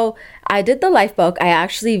 So I did the life book. I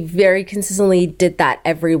actually very consistently did that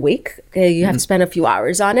every week. You have to spend a few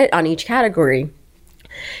hours on it, on each category.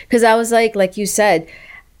 Because I was like you said,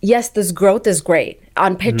 yes, this growth is great.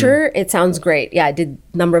 On picture, it sounds great. Yeah, I did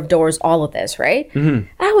number of doors, all of this, right?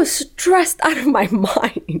 I was stressed out of my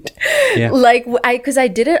mind. Yeah. Like, because I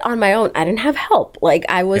did it on my own. I didn't have help. Like,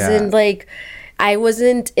 I wasn't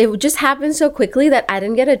it just happened so quickly that I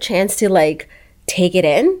didn't get a chance to like take it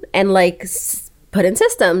in and like put in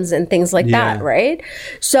systems and things like that, right?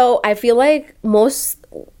 So I feel like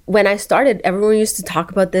when I started, everyone used to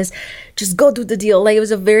talk about this, just go do the deal. Like it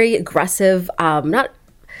was a very aggressive,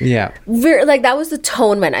 very, like that was the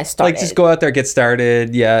tone when I started. Like just go out there, get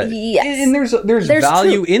started. Yeah. Yes. And there's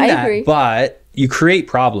value in that, but you create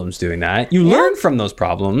problems doing that. You learn from those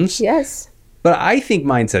problems. Yes. But I think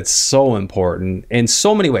mindset's so important in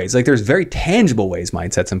so many ways. Like there's very tangible ways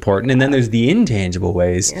mindset's important. And then there's the intangible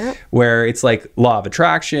ways where it's like law of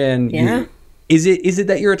attraction. Yeah. Is it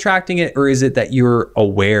that you're attracting it, or is it that you're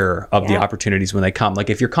aware of the opportunities when they come? Like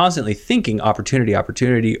if you're constantly thinking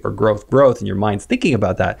opportunity, or growth, and your mind's thinking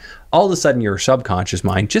about that, all of a sudden your subconscious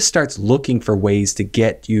mind just starts looking for ways to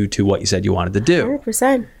get you to what you said you wanted to do.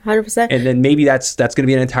 100%. And then maybe that's going to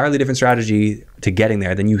be an entirely different strategy to getting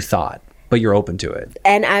there than you thought, but you're open to it.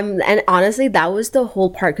 And honestly, that was the whole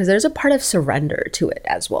part, because there's a part of surrender to it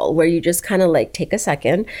as well, where you just kind of like take a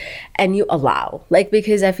second and you allow, like,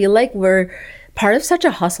 because I feel like we're part of such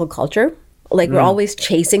a hustle culture. Like we're always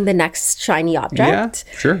chasing the next shiny object.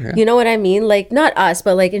 Yeah, sure. Yeah. You know what I mean? Like not us,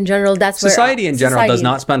 but like in general, that's society in general does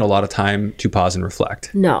not spend a lot of time to pause and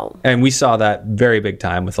reflect. No. And we saw that very big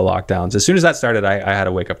time with the lockdowns. As soon as that started, I had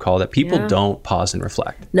a wake up call that people don't pause and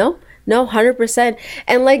reflect. No, 100%.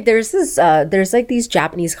 And like there's this there's like these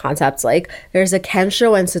Japanese concepts, like there's a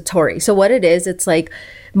kensho and satori. So what it is, it's like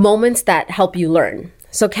moments that help you learn.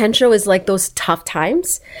 So kensho is like those tough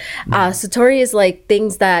times. Satori is like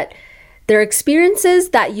things that they're experiences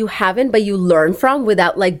that you haven't, but you learn from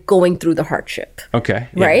without like going through the hardship. Okay.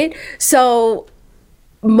 Yeah. Right? So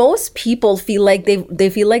most people feel like they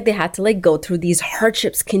feel like they had to like go through these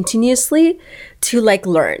hardships continuously to like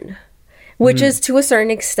learn. Which is to a certain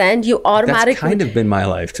extent, you automatically... That's kind of been my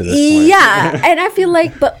life to this point. Yeah. And I feel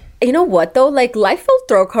like, but you know what though? Like life will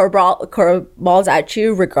throw curveballs at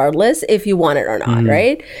you regardless if you want it or not,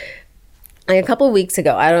 right? Like a couple of weeks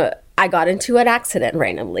ago, I got into an accident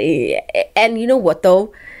randomly. And you know what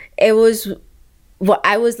though? It was... What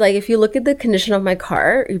I was like, if you look at the condition of my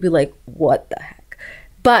car, you'd be like, what the heck?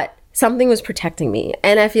 But something was protecting me.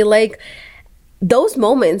 And I feel like those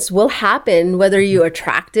moments will happen whether you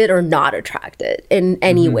attract it or not attract it in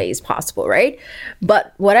any ways possible, right?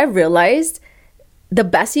 But what I've realized, the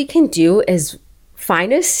best you can do is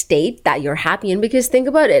find a state that you're happy in, because think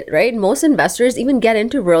about it, right? Most investors even get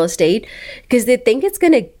into real estate because they think it's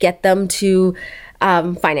going to get them to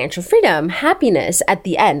financial freedom, happiness at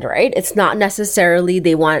the end, right? It's not necessarily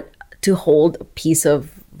they want to hold a piece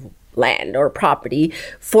of land or property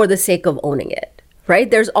for the sake of owning it. Right?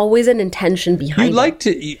 There's always an intention behind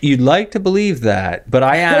it. You'd like to believe that, but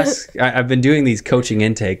I ask, I've been doing these coaching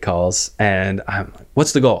intake calls and I'm like,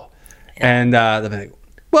 what's the goal? Yeah. And they're like,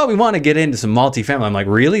 well, we want to get into some multifamily. I'm like,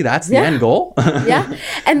 really? That's the end goal? Yeah.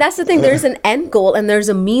 And that's the thing. There's an end goal and there's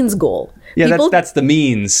a means goal. Yeah, that's the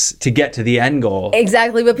means to get to the end goal.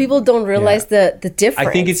 Exactly. But people don't realize the difference.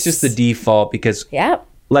 I think it's just the default because... Yeah.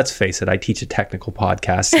 Let's face it, I teach a technical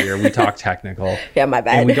podcast here. We talk technical. Yeah, my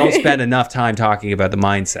bad. And we don't spend enough time talking about the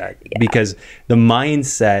mindset because the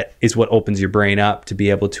mindset is what opens your brain up to be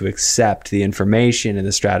able to accept the information and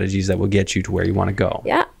the strategies that will get you to where you want to go.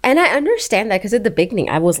 Yeah. And I understand that because at the beginning,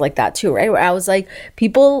 I was like that too, right? Where I was like,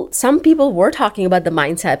 some people were talking about the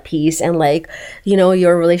mindset piece and like, you know,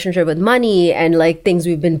 your relationship with money and like things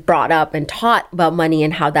we've been brought up and taught about money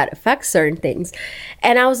and how that affects certain things.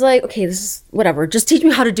 And I was like, okay, this is whatever. Just teach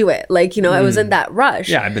me how to do it. Like, you know, I was in that rush.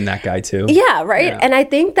 Yeah, I've been that guy too. Yeah, right. Yeah. And I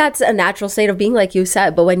think that's a natural state of being, like you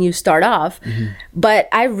said, but when you start off, but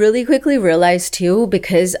I really quickly realized too,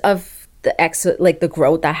 because of the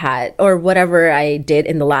growth I had or whatever I did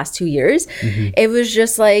in the last 2 years, it was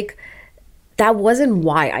just like, that wasn't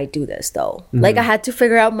why I do this though. Like I had to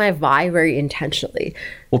figure out my why very intentionally.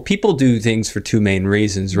 Well, people do things for two main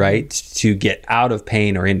reasons, right? To get out of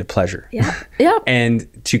pain or into pleasure. Yeah. Yeah. And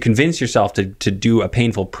to convince yourself to do a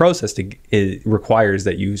painful process, it requires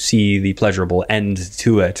that you see the pleasurable end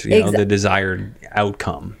to it, you know, the desired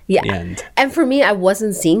outcome. Yeah. The end. And for me, I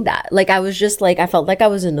wasn't seeing that. Like I was just like, I felt like I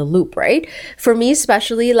was in a loop, right? For me,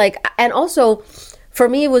 especially like, and also for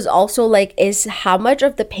me, it was also like, is how much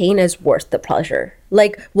of the pain is worth the pleasure?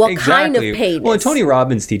 Like what kind of pain? Well, Tony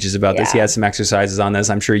Robbins teaches about this. He has some exercises on this.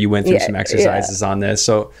 I'm sure you went through some exercises on this.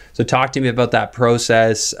 So talk to me about that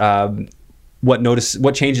process.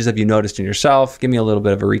 What changes have you noticed in yourself? Give me a little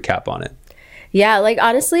bit of a recap on it. Yeah, like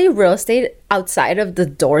honestly, real estate outside of the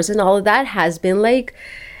doors and all of that has been like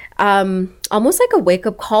almost like a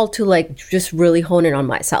wake-up call to like just really hone in on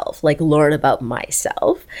myself, like learn about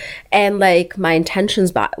myself and like my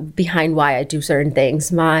intentions behind why I do certain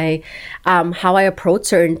things, my how I approach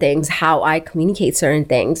certain things, how I communicate certain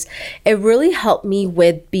things. It really helped me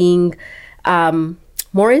with being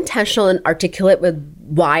more intentional and articulate with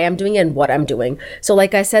why I'm doing it and what I'm doing. So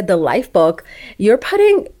like I said, the life book, you're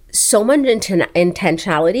putting so much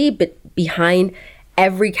intentionality behind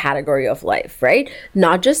every category of life, right?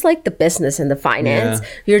 Not just like the business and the finance.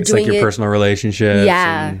 You're doing like your personal relationships.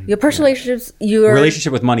 Your personal relationships. Your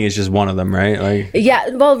relationship with money is just one of them, right? Like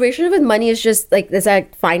relationship with money is just like there's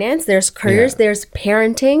like finance, there's careers, there's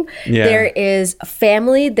parenting, there is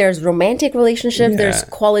family, there's romantic relationships, there's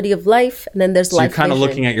quality of life, and then there's life. You're kind of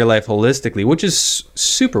looking at your life holistically, which is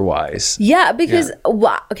super wise. Yeah, because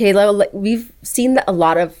we've seen that a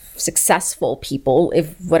lot of successful people,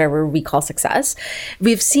 if whatever we call success,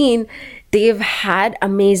 we've seen they've had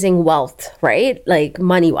amazing wealth, right? Like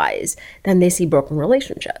money wise. Then they see broken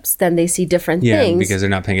relationships. Then they see different things. Because they're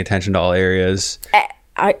not paying attention to all areas.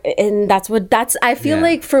 And I feel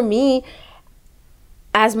like for me,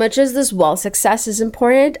 as much as this wealth success is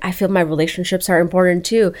important, I feel my relationships are important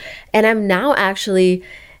too. And I'm now actually,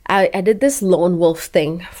 I did this lone wolf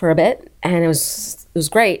thing for a bit, and it was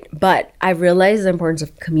great, but I realized the importance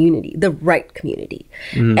of community, the right community.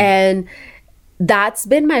 And that's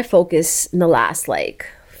been my focus in the last like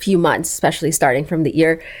few months, especially starting from the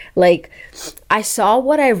year. Like I saw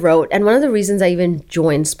what I wrote, and one of the reasons I even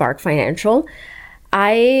joined Spark Financial,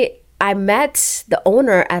 I met the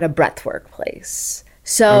owner at a breathwork place.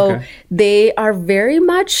 So they are very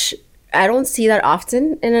much, I don't see that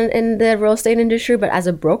often in the real estate industry, but as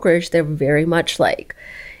a brokerage, they're very much like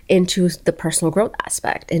into the personal growth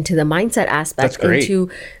aspect, into the mindset aspect, into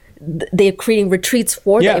they're creating retreats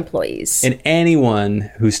for the employees. And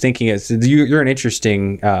anyone who's thinking, you're an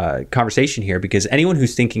interesting conversation here, because anyone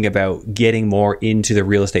who's thinking about getting more into the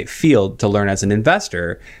real estate field to learn as an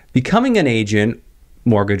investor, becoming an agent,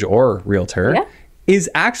 mortgage or realtor, is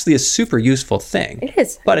actually a super useful thing. It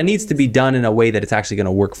is. But it needs to be done in a way that it's actually going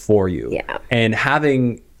to work for you. Yeah. And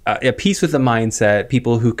having a piece with the mindset,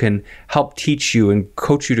 people who can help teach you and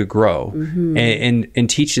coach you to grow and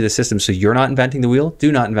teach you the system. So you're not inventing the wheel.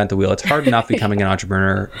 Do not invent the wheel. It's hard enough becoming an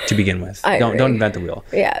entrepreneur to begin with. Don't invent the wheel.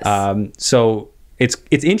 Yes. So it's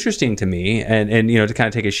interesting to me, and you know, to kind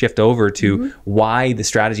of take a shift over to why the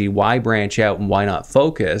strategy, why branch out, and why not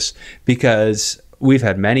focus, because we've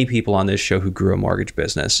had many people on this show who grew a mortgage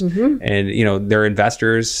business, and you know, they're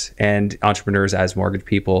investors and entrepreneurs as mortgage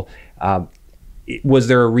people. Was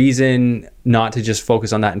there a reason not to just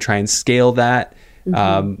focus on that and try and scale that?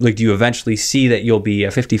 Like, do you eventually see that you'll be a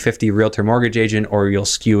 50-50 realtor mortgage agent, or you'll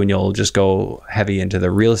skew and you'll just go heavy into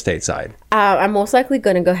the real estate side? I'm most likely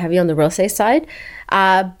going to go heavy on the real estate side,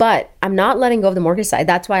 but I'm not letting go of the mortgage side.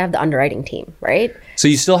 That's why I have the underwriting team, right? So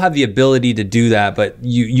you still have the ability to do that, but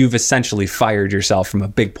you've essentially fired yourself from a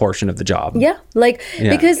big portion of the job. Yeah,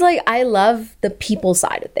 because like I love the people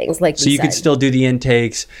side of things. Like, so you could still do the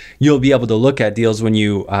intakes. You'll be able to look at deals when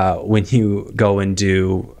you go and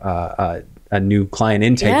do a new client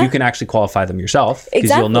intake. You can actually qualify them yourself, because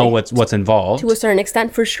you'll know what's involved to a cerern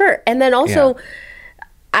extent, for sure. And then also,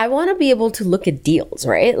 I want to be able to look at deals,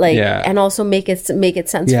 right? Like, and also make it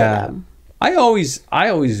sense for them. I always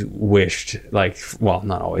wished, like, well,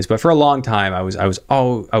 not always, but for a long time, I was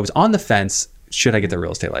on the fence. Should I get the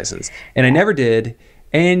real estate license? And I never did.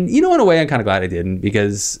 And you know, in a way, I'm kind of glad I didn't,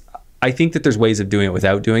 because I think that there's ways of doing it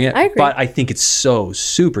without doing it. I agree. But I think it's so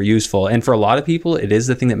super useful. And for a lot of people, it is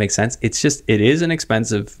the thing that makes sense. It's just, it is an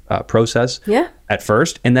expensive process at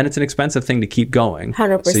first. And then it's an expensive thing to keep going.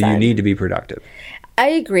 100%. So you need to be productive. I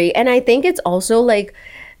agree. And I think it's also like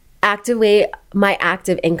activate my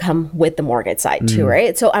active income with the mortgage side too,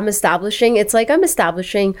 right? So I'm establishing,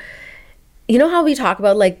 you know how we talk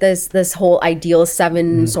about like this whole ideal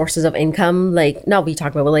 7 sources of income? Like, not we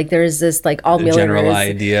talk about, but like there's this like all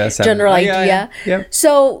millionaires. General idea. Yeah.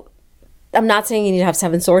 So I'm not saying you need to have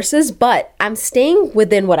 7 sources, but I'm staying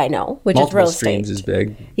within what I know, which is real estate. Multiple streams is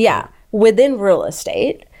big. Yeah. Within real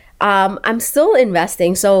estate. I'm still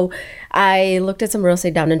investing. So I looked at some real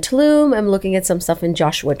estate down in Tulum. I'm looking at some stuff in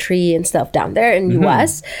Joshua Tree and stuff down there in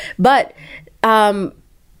US. But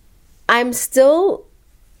I'm still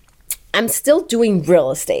doing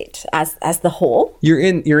real estate as the whole. You're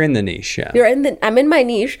in the niche, I'm in my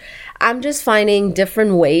niche. I'm just finding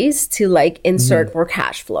different ways to like insert more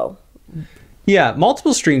cash flow. Yeah,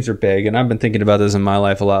 multiple streams are big, and I've been thinking about this in my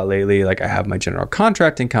life a lot lately. Like, I have my general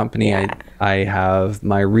contracting company. I have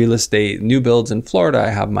my real estate new builds in Florida. I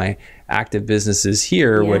have my active businesses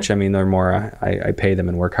here, which, I mean, they're more, I pay them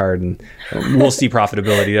and work hard, and we'll see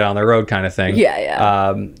profitability down the road kind of thing.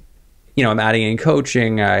 You know, I'm adding in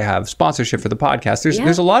coaching. I have sponsorship for the podcast.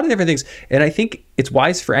 There's a lot of different things. And I think it's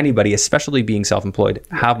wise for anybody, especially being self-employed,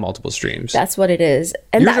 have multiple streams. That's what it is.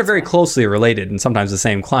 And yours are very closely related and sometimes the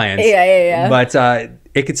same clients. Yeah. But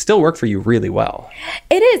it could still work for you really well.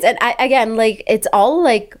 It is. And again, like, it's all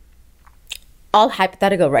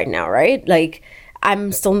hypothetical right now, right? Like,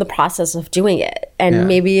 I'm still in the process of doing it. And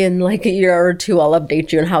maybe in like a year or two, I'll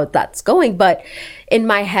update you on how that's going. But in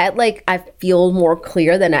my head, like I feel more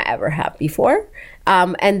clear than I ever have before.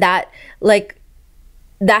 And that like,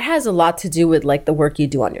 that has a lot to do with like the work you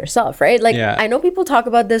do on yourself, right? Like I know people talk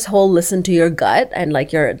about this whole listen to your gut and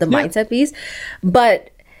like the mindset piece,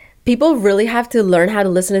 but people really have to learn how to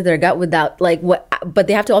listen to their gut without like but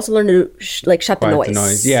they have to also learn to shut the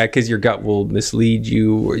noise. Yeah, because your gut will mislead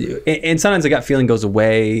you, and sometimes the gut feeling goes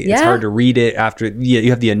away. It's hard to read it after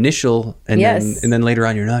you have the initial, and then later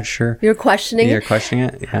on you're not sure. You're questioning. You're questioning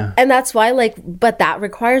it. Yeah, and that's why but that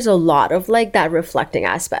requires a lot of like that reflecting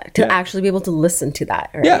aspect to actually be able to listen to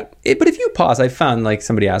that. Right? Yeah, but if you pause, I found like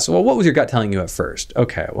somebody asked, well, what was your gut telling you at first?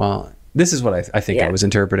 Okay, well, this is what I think I was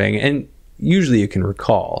interpreting, and usually you can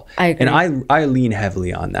recall. I agree. And I lean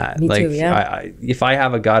heavily on that. Me too, yeah. If I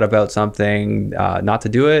have a gut about something, not to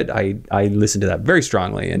do it, I listen to that very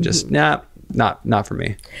strongly and just, not for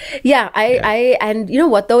me. Yeah, I and you know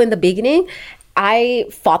what though, in the beginning, I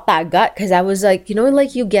fought that gut because I was like,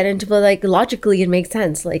 like you get into like logically it makes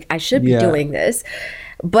sense. Like I should be doing this.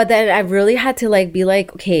 But then I really had to like be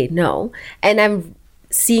like, okay, no. And I'm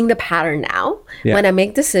seeing the pattern now when I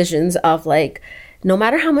make decisions of like, no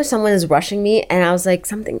matter how much someone is rushing me and I was like,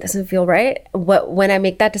 something doesn't feel right. When I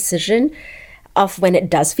make that decision of when it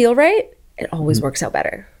does feel right, it always works out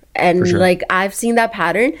better. And like, I've seen that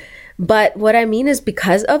pattern. But what I mean is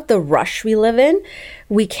because of the rush we live in,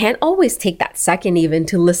 we can't always take that second even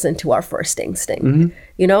to listen to our first instinct,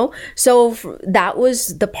 So that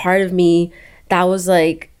was the part of me that was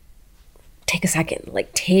like, take a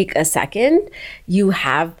second. You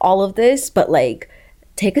have all of this, but like,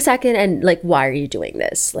 take a second and like, why are you doing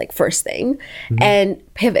this? Like first thing, and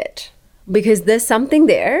pivot because there's something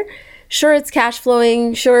there. Sure, it's cash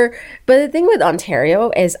flowing, sure. But the thing with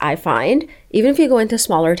Ontario is I find, even if you go into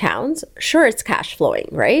smaller towns, sure, it's cash flowing,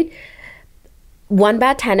 right? One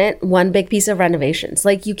bad tenant, one big piece of renovations.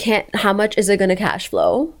 Like you can't, how much is it going to cash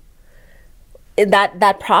flow?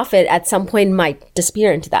 That profit at some point might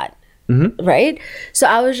disappear into that, right? So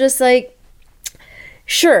I was just like,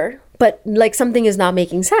 sure, but like something is not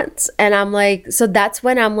making sense. And I'm like, so that's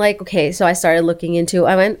when I'm like, okay, so I started looking into,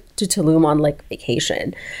 I went to Tulum on like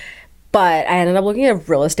vacation, but I ended up looking at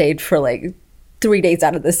real estate for like 3 days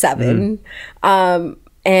out of the 7.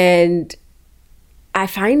 And I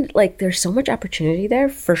find like there's so much opportunity there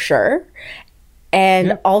for sure.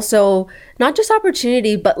 And also not just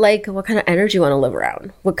opportunity, but like what kind of energy you want to live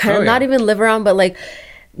around, what kind of, not even live around, but like,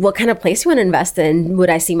 what kind of place you want to invest in? Would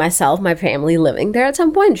I see myself, my family living there at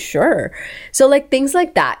some point? Sure. So like things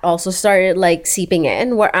like that also started like seeping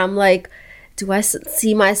in where I'm like, do I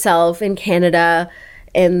see myself in Canada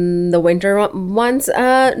in the winter months?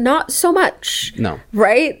 Not so much. No.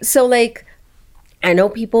 Right? So like, I know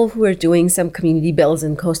people who are doing some community builds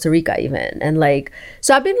in Costa Rica even. And like,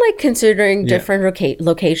 so I've been like considering different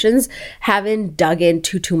locations, haven't dug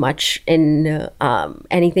into too much in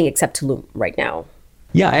anything except Tulum right now.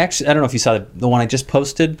 Yeah, I don't know if you saw the one I just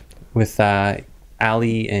posted with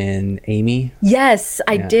Ali and Amy. Yes,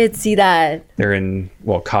 I did see that. They're in,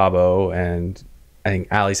 Cabo, and I think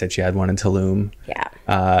Ali said she had one in Tulum. Yeah.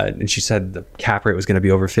 And she said the cap rate was going to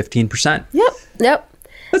be over 15%. Yep.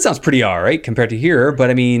 That sounds pretty all right compared to here, but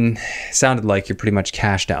I mean, it sounded like you're pretty much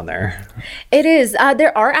cash down there. It is.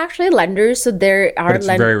 There are actually lenders, so there are. But it's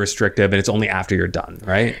very restrictive, and it's only after you're done,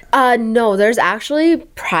 right? No, there's actually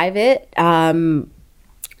private.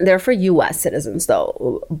 They're for U.S. citizens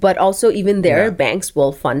though, but also even there, banks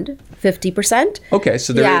will fund 50%. Okay,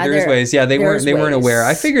 so there is ways. Yeah, they weren't aware.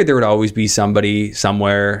 I figured there would always be somebody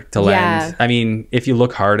somewhere to lend. I mean, if you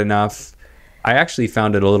look hard enough. I actually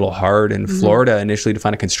found it a little hard in Florida initially to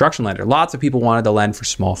find a construction lender. Lots of people wanted to lend for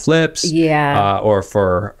small flips, or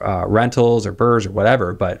for rentals or BRRRRs or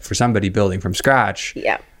whatever. But for somebody building from scratch,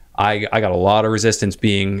 I got a lot of resistance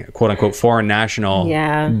being quote unquote foreign national,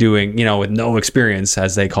 doing with no experience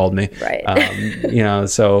as they called me, right?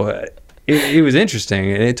 So it was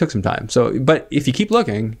interesting and it took some time. So, but if you keep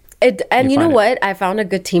looking, you know what, I found a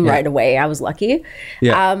good team right away. I was lucky.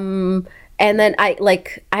 And then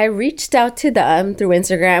I reached out to them through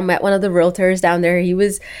Instagram, met one of the realtors down there.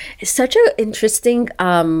 It's such an interesting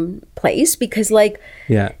place because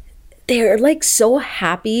they're like so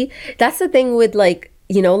happy. That's the thing with like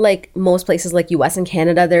most places like US and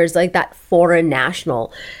Canada, there's like that foreign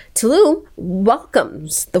national. Tulum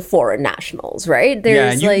welcomes the foreign nationals, right?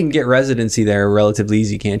 There's and you can get residency there relatively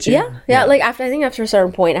easy, can't you? Yeah. Like I think after a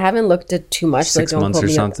certain point, I haven't looked at too much. 6 months or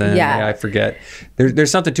something. Yeah, I forget.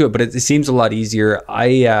 There's something to it, but it seems a lot easier.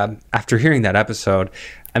 After hearing that episode,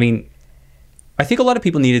 I mean, I think a lot of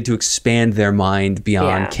people needed to expand their mind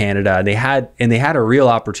beyond Canada. They had a real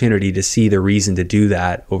opportunity to see the reason to do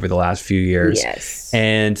that over the last few years. Yes.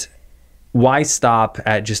 And why stop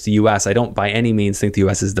at just the US? I don't by any means think the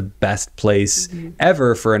US is the best place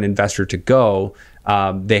ever for an investor to go.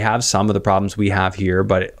 They have some of the problems we have here,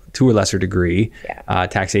 but to a lesser degree.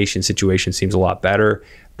 Taxation situation seems a lot better.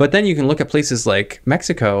 But then you can look at places like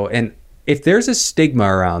Mexico, and if there's a stigma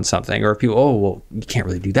around something, or if people, oh, well, you can't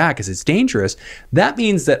really do that because it's dangerous, that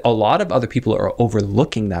means that a lot of other people are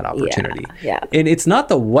overlooking that opportunity. And it's not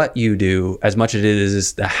the what you do as much as it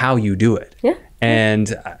is the how you do it.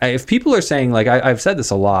 And if people are saying, like, I've said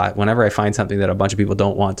this a lot, whenever I find something that a bunch of people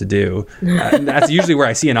don't want to do, that's usually where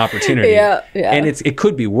I see an opportunity. And it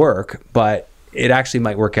could be work, but it actually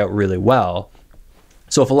might work out really well.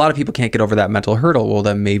 So if a lot of people can't get over that mental hurdle, well,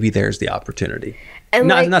 then maybe there's the opportunity. And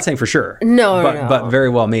not saying for sure. But very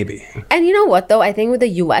well maybe. And you know what, though? I think with the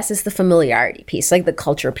US, it's the familiarity piece, like the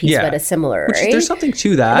culture piece, that is similar, right? There's something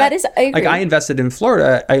to that. That is, I agree. Like, I invested in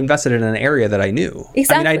Florida. I invested in an area that I knew.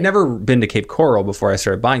 Exactly. I mean, I'd never been to Cape Coral before I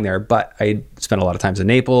started buying there, but I spent a lot of times in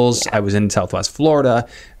Naples. I was in Southwest Florida,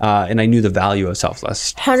 and I knew the value of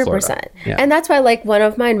Southwest 100%. Florida. And that's why, like, one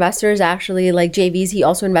of my investors actually, like JVs, he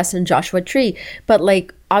also invested in Joshua Tree. But,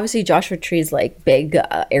 like, obviously Joshua Tree is like big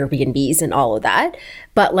Airbnbs and all of that,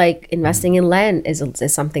 but like investing in land is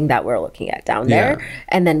something that we're looking at down there,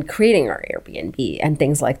 and then creating our Airbnb and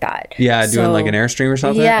things like that. Doing like an Airstream or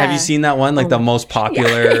something. Have you seen that one, like the most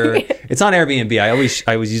popular? It's on Airbnb. I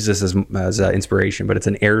always use this as inspiration, but it's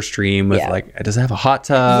an Airstream with like, it doesn't have a hot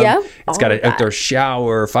tub. It's got an outdoor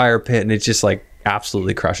shower, fire pit, and it's just like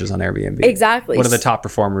absolutely crushes on Airbnb. Exactly. One of the top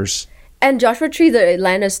performers. And Joshua Tree, the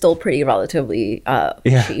land is still pretty relatively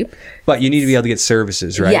cheap. But you need to be able to get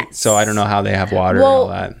services, right? Yes. So I don't know how they have water and all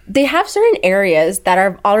that. They have certain areas that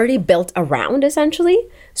are already built around, essentially.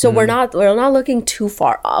 So we're not looking too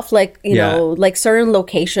far off. Like, you know, like certain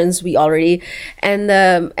locations we already,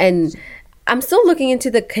 and I'm still looking into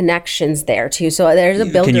the connections there too. So there's a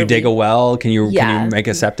builder. Can you dig a well? Can you make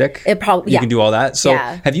a septic? It probably you can do all that. So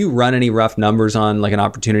have you run any rough numbers on like an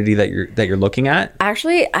opportunity that you're looking at?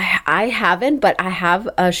 Actually, I haven't, but I have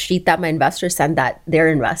a sheet that my investors send that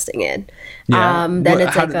they're investing in. Then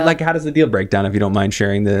it's how does the deal break down, if you don't mind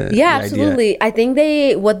sharing the absolutely. idea? I think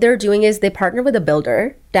what they're doing is they partner with a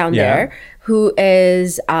builder down there who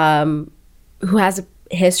has a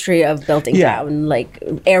history of building down like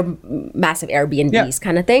massive Airbnbs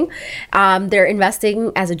kind of thing. They're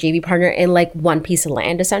investing as a JV partner in like one piece of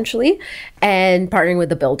land essentially, and partnering with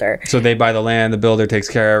the builder. So they buy the land, the builder takes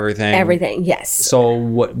care of everything. Yes. So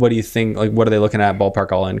what do you think? Like, what are they looking at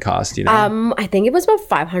ballpark all in cost? You know, I think it was about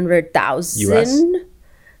 $500,000,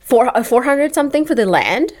 400 something for the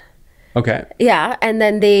land. Okay. Yeah, and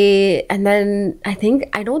then I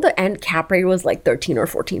know the end cap rate was like 13 or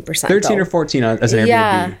 14%. 13 or 14 as an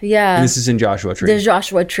Airbnb. Yeah. And this is in Joshua Tree. The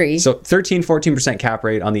Joshua Tree. So 13-14% cap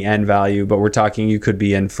rate on the end value, but we're talking you could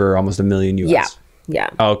be in for almost $1 million US. Yeah.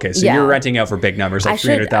 Oh, okay. So you're renting out for big numbers, like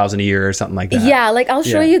 300,000 a year or something like that. Yeah, like I'll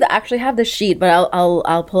show you. I actually have the sheet, but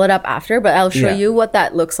I'll pull it up after. But I'll show you what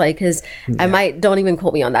that looks like, because don't even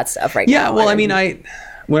quote me on that stuff right now. Yeah. Well, I mean,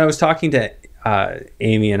 when I was talking to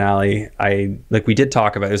Amy and Ali, we did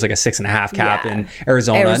talk about it was like a 6.5 cap in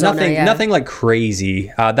Arizona. Nothing like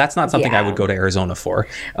crazy. That's not something I would go to Arizona for.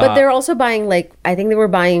 But they're also buying I think they were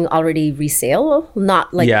buying already resale,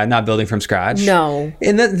 not building from scratch. No.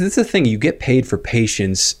 And that's the thing, you get paid for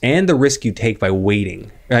patience and the risk you take by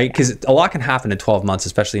waiting, right? Because a lot can happen in 12 months,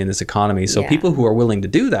 especially in this economy. So people who are willing to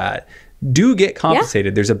do that do get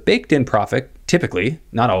compensated. There's a baked in profit, typically,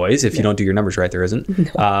 not always. If you don't do your numbers right, there isn't.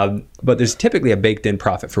 No. But there's typically a baked in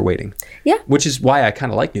profit for waiting. Yeah. Which is why I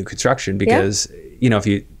kind of like new construction, because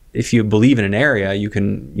if you believe in an area, you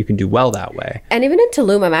can do well that way. And even in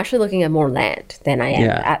Tulum, I'm actually looking at more land than I am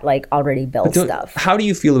at already built stuff. How do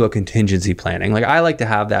you feel about contingency planning? Like, I like to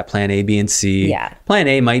have that plan A, B, and C. Yeah. Plan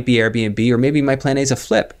A might be Airbnb, or maybe my plan A is a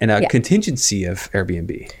flip and a contingency of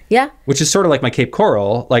Airbnb. Yeah. Which is sort of like my Cape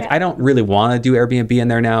Coral. I don't really want to do Airbnb in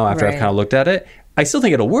there now after I've kind of looked at it. I still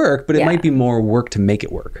think it'll work, but it might be more work to make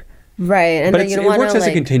it work. Right. And but then it works as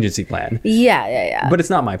a contingency plan. Yeah. But it's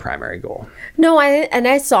not my primary goal. No,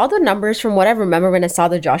 I saw the numbers from what I remember when I saw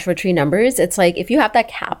the Joshua Tree numbers. It's like, if you have that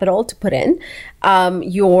capital to put in, I'm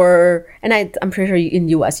pretty sure in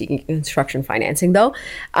US you can get construction financing though.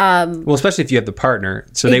 Well, especially if you have the partner.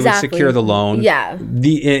 So they would secure the loan. Yeah.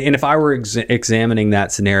 And if I were examining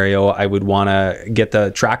that scenario, I would want to get the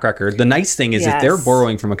track record. The nice thing is if they're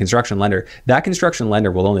borrowing from a construction lender, that construction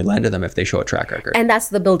lender will only lend to them if they show a track record. And that's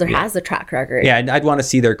the builder has has the track record. Yeah, I'd want to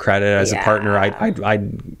see their credit as a partner.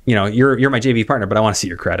 You're my JV partner, but I want to see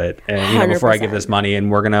your credit, and before I give this money, and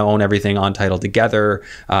we're going to own everything on title together.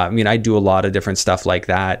 I do a lot of different stuff like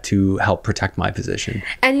that to help protect my position.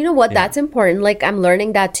 And you know what? That's important. Like, I'm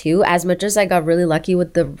learning that too. As much as I got really lucky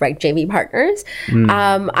with the right JV partners,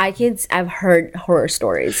 I've heard horror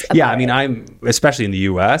stories. I'm especially in the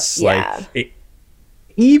US.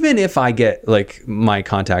 Even if I get like my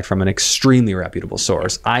contact from an extremely reputable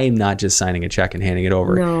source, I am not just signing a check and handing it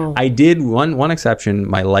over. No. I did one exception.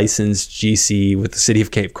 My licensed GC with the city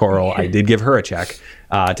of Cape Coral, I did give her a check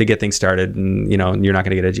to get things started. And, you're not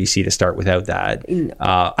going to get a GC to start without that. No.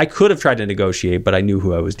 I could have tried to negotiate, but I knew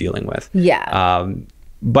who I was dealing with. Yeah.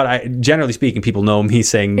 But generally speaking, people know me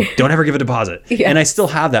saying, don't ever give a deposit. Yes. And I still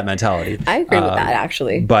have that mentality. I agree with that,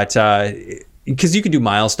 actually. But because you can do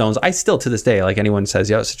milestones. I still, to this day, like anyone says,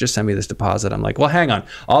 so just send me this deposit. I'm like, well, hang on.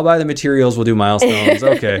 I'll buy the materials. We'll do milestones.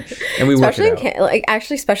 Okay. And we work it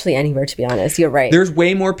out. Especially anywhere, to be honest. You're right. There's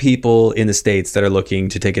way more people in the States that are looking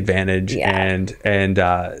to take advantage and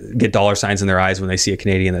get dollar signs in their eyes when they see a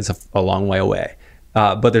Canadian that's a long way away.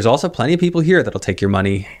 But there's also plenty of people here that'll take your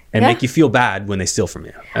money and make you feel bad when they steal from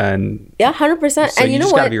you. And 100%. So and you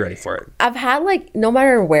just got to be ready for it. I've had no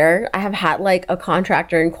matter where, I have had a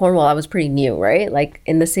contractor in Cornwall. I was pretty new, right? Like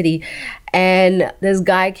in the city. And this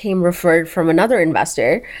guy came referred from another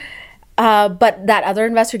investor. But that other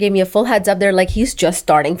investor gave me a full heads up. They're like, he's just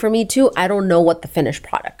starting for me too. I don't know what the finished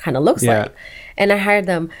product kind of looks like. And I hired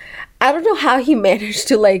them. I don't know how he managed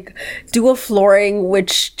to do a flooring,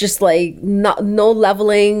 which just no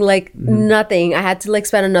leveling, nothing. I had to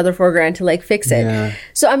spend another $4,000 to fix it. Yeah.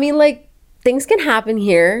 So things can happen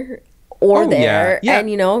here or there, and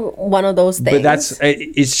one of those things. But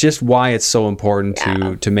it's just why it's so important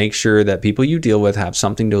to make sure that people you deal with have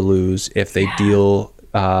something to lose if they deal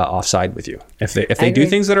offside with you. If they do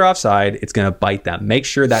things that are offside, it's going to bite them. Make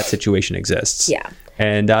sure that situation exists. Yeah.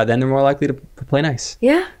 And then they're more likely to play nice.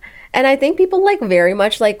 Yeah. And I think people very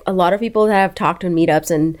much a lot of people that have talked on meetups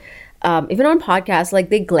and even on podcasts,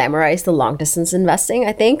 they glamorize the long distance investing,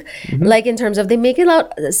 I think. In terms of they make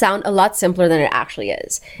it sound a lot simpler than it actually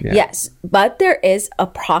is. Yeah. Yes. But there is a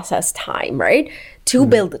process time, right? To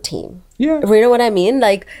build a team. Yeah. You know what I mean?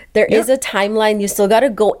 There is a timeline. You still got to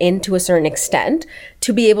go in to a certain extent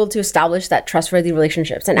to be able to establish that trustworthy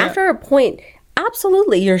relationships. And after a point,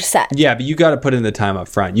 absolutely, you're set. Yeah, but you got to put in the time up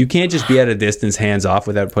front. You can't just be at a distance, hands off,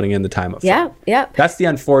 without putting in the time up front. Yeah. That's the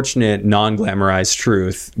unfortunate, non-glamorized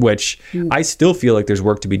truth, which I still feel like there's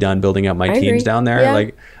work to be done building out my teams down there.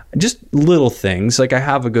 Yeah. Just little things. I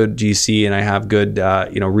have a good GC and I have good,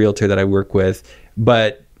 realtor that I work with,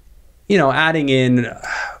 but adding in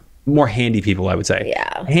more handy people, I would say.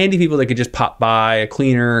 Yeah. Handy people that could just pop by, a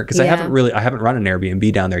cleaner, because I haven't run an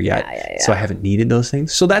Airbnb down there yet. So I haven't needed those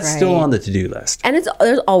things. So that's still on the to-do list. And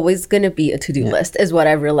there's always going to be a to-do list is what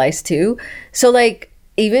I've realized too. So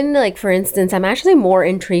even for instance, I'm actually more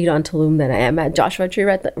intrigued on Tulum than I am at Joshua Tree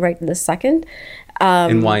right this second.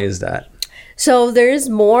 And why is that? So there's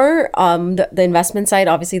more, the investment side,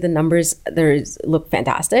 obviously the numbers look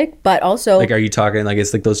fantastic, but also... are you talking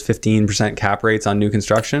it's those 15% cap rates on new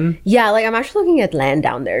construction? Yeah, I'm actually looking at land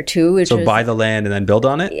down there too. So buy the land and then build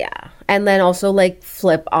on it? Yeah. And then also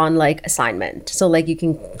flip on assignment. So you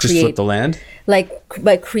can create... Just flip the land?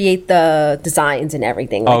 Create the designs and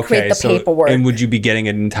everything. Create the paperwork. And would you be getting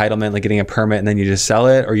an entitlement, getting a permit and then you just sell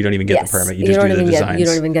it? Or you don't even get the permit, you just do the designs? You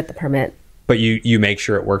don't even get the permit. But you make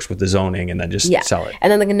sure it works with the zoning and then just sell it.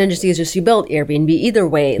 And then the contingency is just you build Airbnb. Either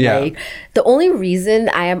way, the only reason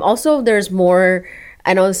I am also, there's more,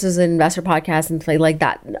 I know this is an investor podcast and play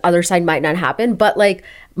that other side might not happen, but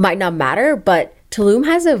might not matter. But Tulum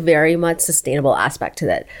has a very much sustainable aspect to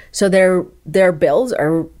that. So their builds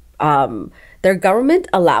are, their government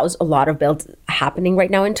allows a lot of builds happening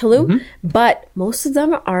right now in Tulum, but most of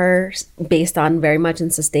them are based on very much in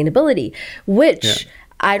sustainability, which...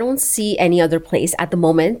 I don't see any other place at the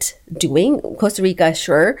moment doing. Costa Rica,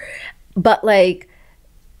 sure. But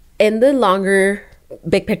in the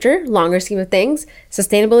big picture, longer scheme of things,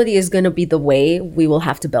 sustainability is going to be the way we will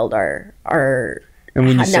have to build our And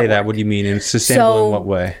when you say that, what do you mean? And sustainable in what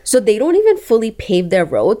way? So they don't even fully pave their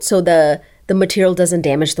roads. So the material doesn't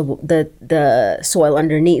damage the soil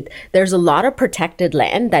underneath. There's a lot of protected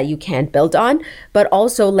land that you can't build on, but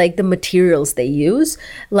also the materials they use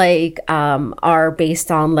are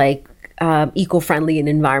based on eco-friendly and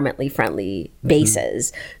environmentally friendly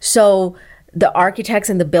bases. So the architects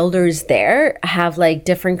and the builders there have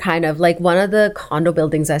different kind of one of the condo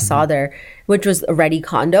buildings I saw there, which was a ready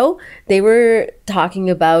condo. They were talking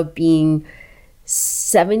about being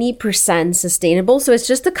 70% sustainable. So it's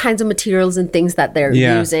just the kinds of materials and things that they're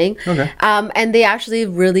using. Okay. And they actually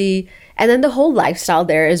really, and then the whole lifestyle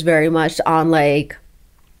there is very much on like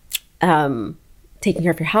taking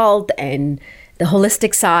care of your health and the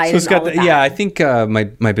holistic side. So it's got I think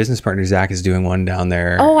my business partner Zach is doing one down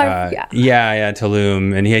there. Oh,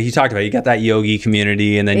 Tulum, and he talked about it. You got that yogi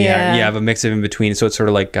community, and then you have a mix of in between. So it's sort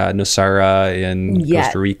of like Nosara in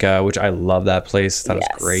Costa Rica, which I love that place. That was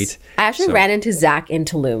great. I actually ran into Zach in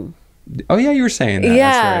Tulum. Oh yeah, you were saying that.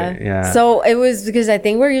 Yeah, that's right. Yeah. So it was because I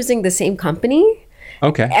think we're using the same company.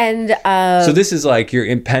 Okay. And so this is like you're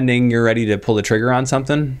impending. You're ready to pull the trigger on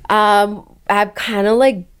something. I've kind of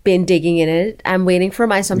like been digging in it. I'm waiting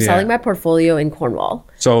for I'm selling my portfolio in Cornwall.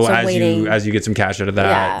 So as you get some cash out of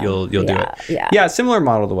that, you'll do it. Yeah, similar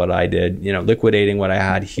model to what I did, liquidating what I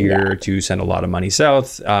had here to send a lot of money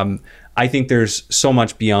south. I think there's so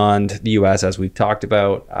much beyond the US as we've talked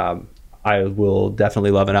about. I will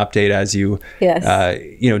definitely love an update as you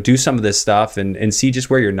do some of this stuff and see just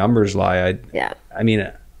where your numbers lie.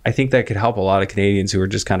 I think that could help a lot of Canadians who are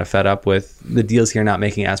just kind of fed up with the deals here not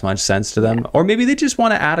making as much sense to them. Or maybe they just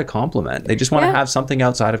want to add a complement. They just want to have something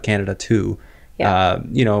outside of Canada too,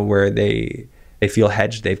 where they feel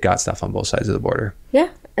hedged. They've got stuff on both sides of the border. Yeah.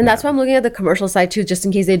 And that's why I'm looking at the commercial side too, just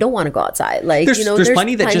in case they don't want to go outside. Like there's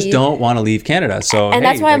plenty that just don't want to leave Canada. So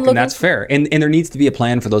that's why I'm looking. And that's fair. And there needs to be a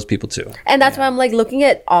plan for those people too. And that's why I'm like looking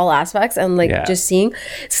at all aspects and just seeing.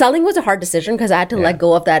 Selling was a hard decision because I had to let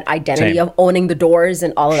go of that identity of owning the doors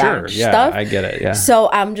and all of that stuff. I get it. Yeah. So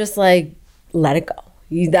I'm just like, let it go.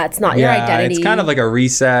 That's not your identity. It's kind of like a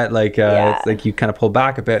reset. It's like you kind of pull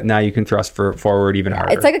back a bit. Now you can thrust forward even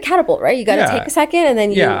harder. It's like a catapult, right? You got to take a second and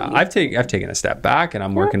then I've taken a step back and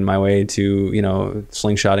I'm working my way to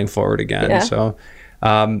slingshotting forward again. Yeah. So,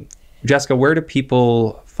 Jessica, where do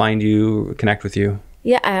people find you, connect with you?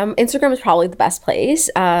 Yeah, Instagram is probably the best place.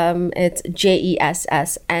 It's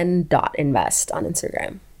jessn.invest on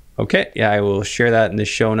Instagram. Okay. Yeah, I will share that in the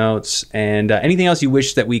show notes. And anything else you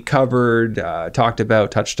wish that we covered, talked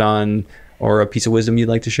about, touched on, or a piece of wisdom you'd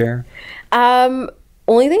like to share?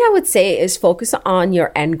 Only thing I would say is focus on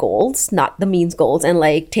your end goals, not the means goals, and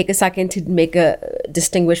take a second to make a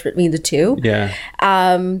distinguish between the two. Yeah.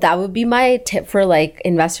 That would be my tip for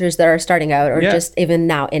investors that are starting out or just even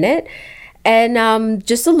now in it. And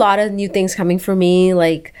just a lot of new things coming for me,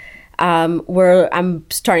 where I'm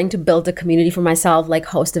starting to build a community for myself,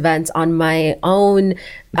 host events on my own,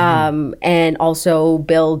 and also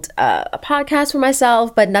build a podcast for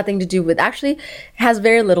myself, but nothing to do with, actually has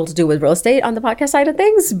very little to do with real estate on the podcast side of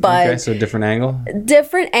things. But okay, so different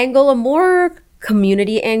angle, a more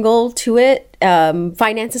community angle to it.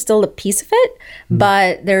 Finance is still a piece of it,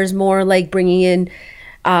 but there's more bringing in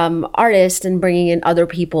artists and bringing in other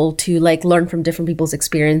people to learn from different people's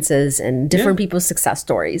experiences and different people's success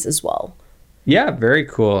stories as well. Yeah, very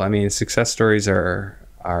cool. I mean, success stories are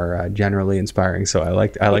generally inspiring, so I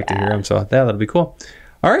like to hear them. So that'll be cool.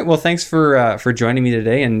 All right, well, thanks for joining me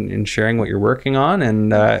today and sharing what you're working on,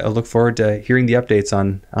 and I look forward to hearing the updates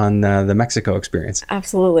on the Mexico experience.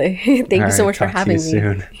 Absolutely. Thank you so much for having me.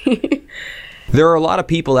 Soon. There are a lot of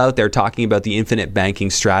people out there talking about the infinite banking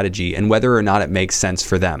strategy and whether or not it makes sense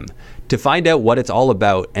for them. To find out what it's all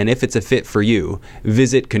about and if it's a fit for you,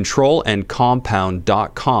 visit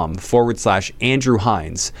controlandcompound.com/Andrew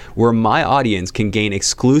Hines, where my audience can gain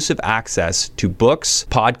exclusive access to books,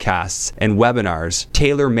 podcasts, and webinars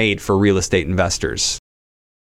tailor-made for real estate investors.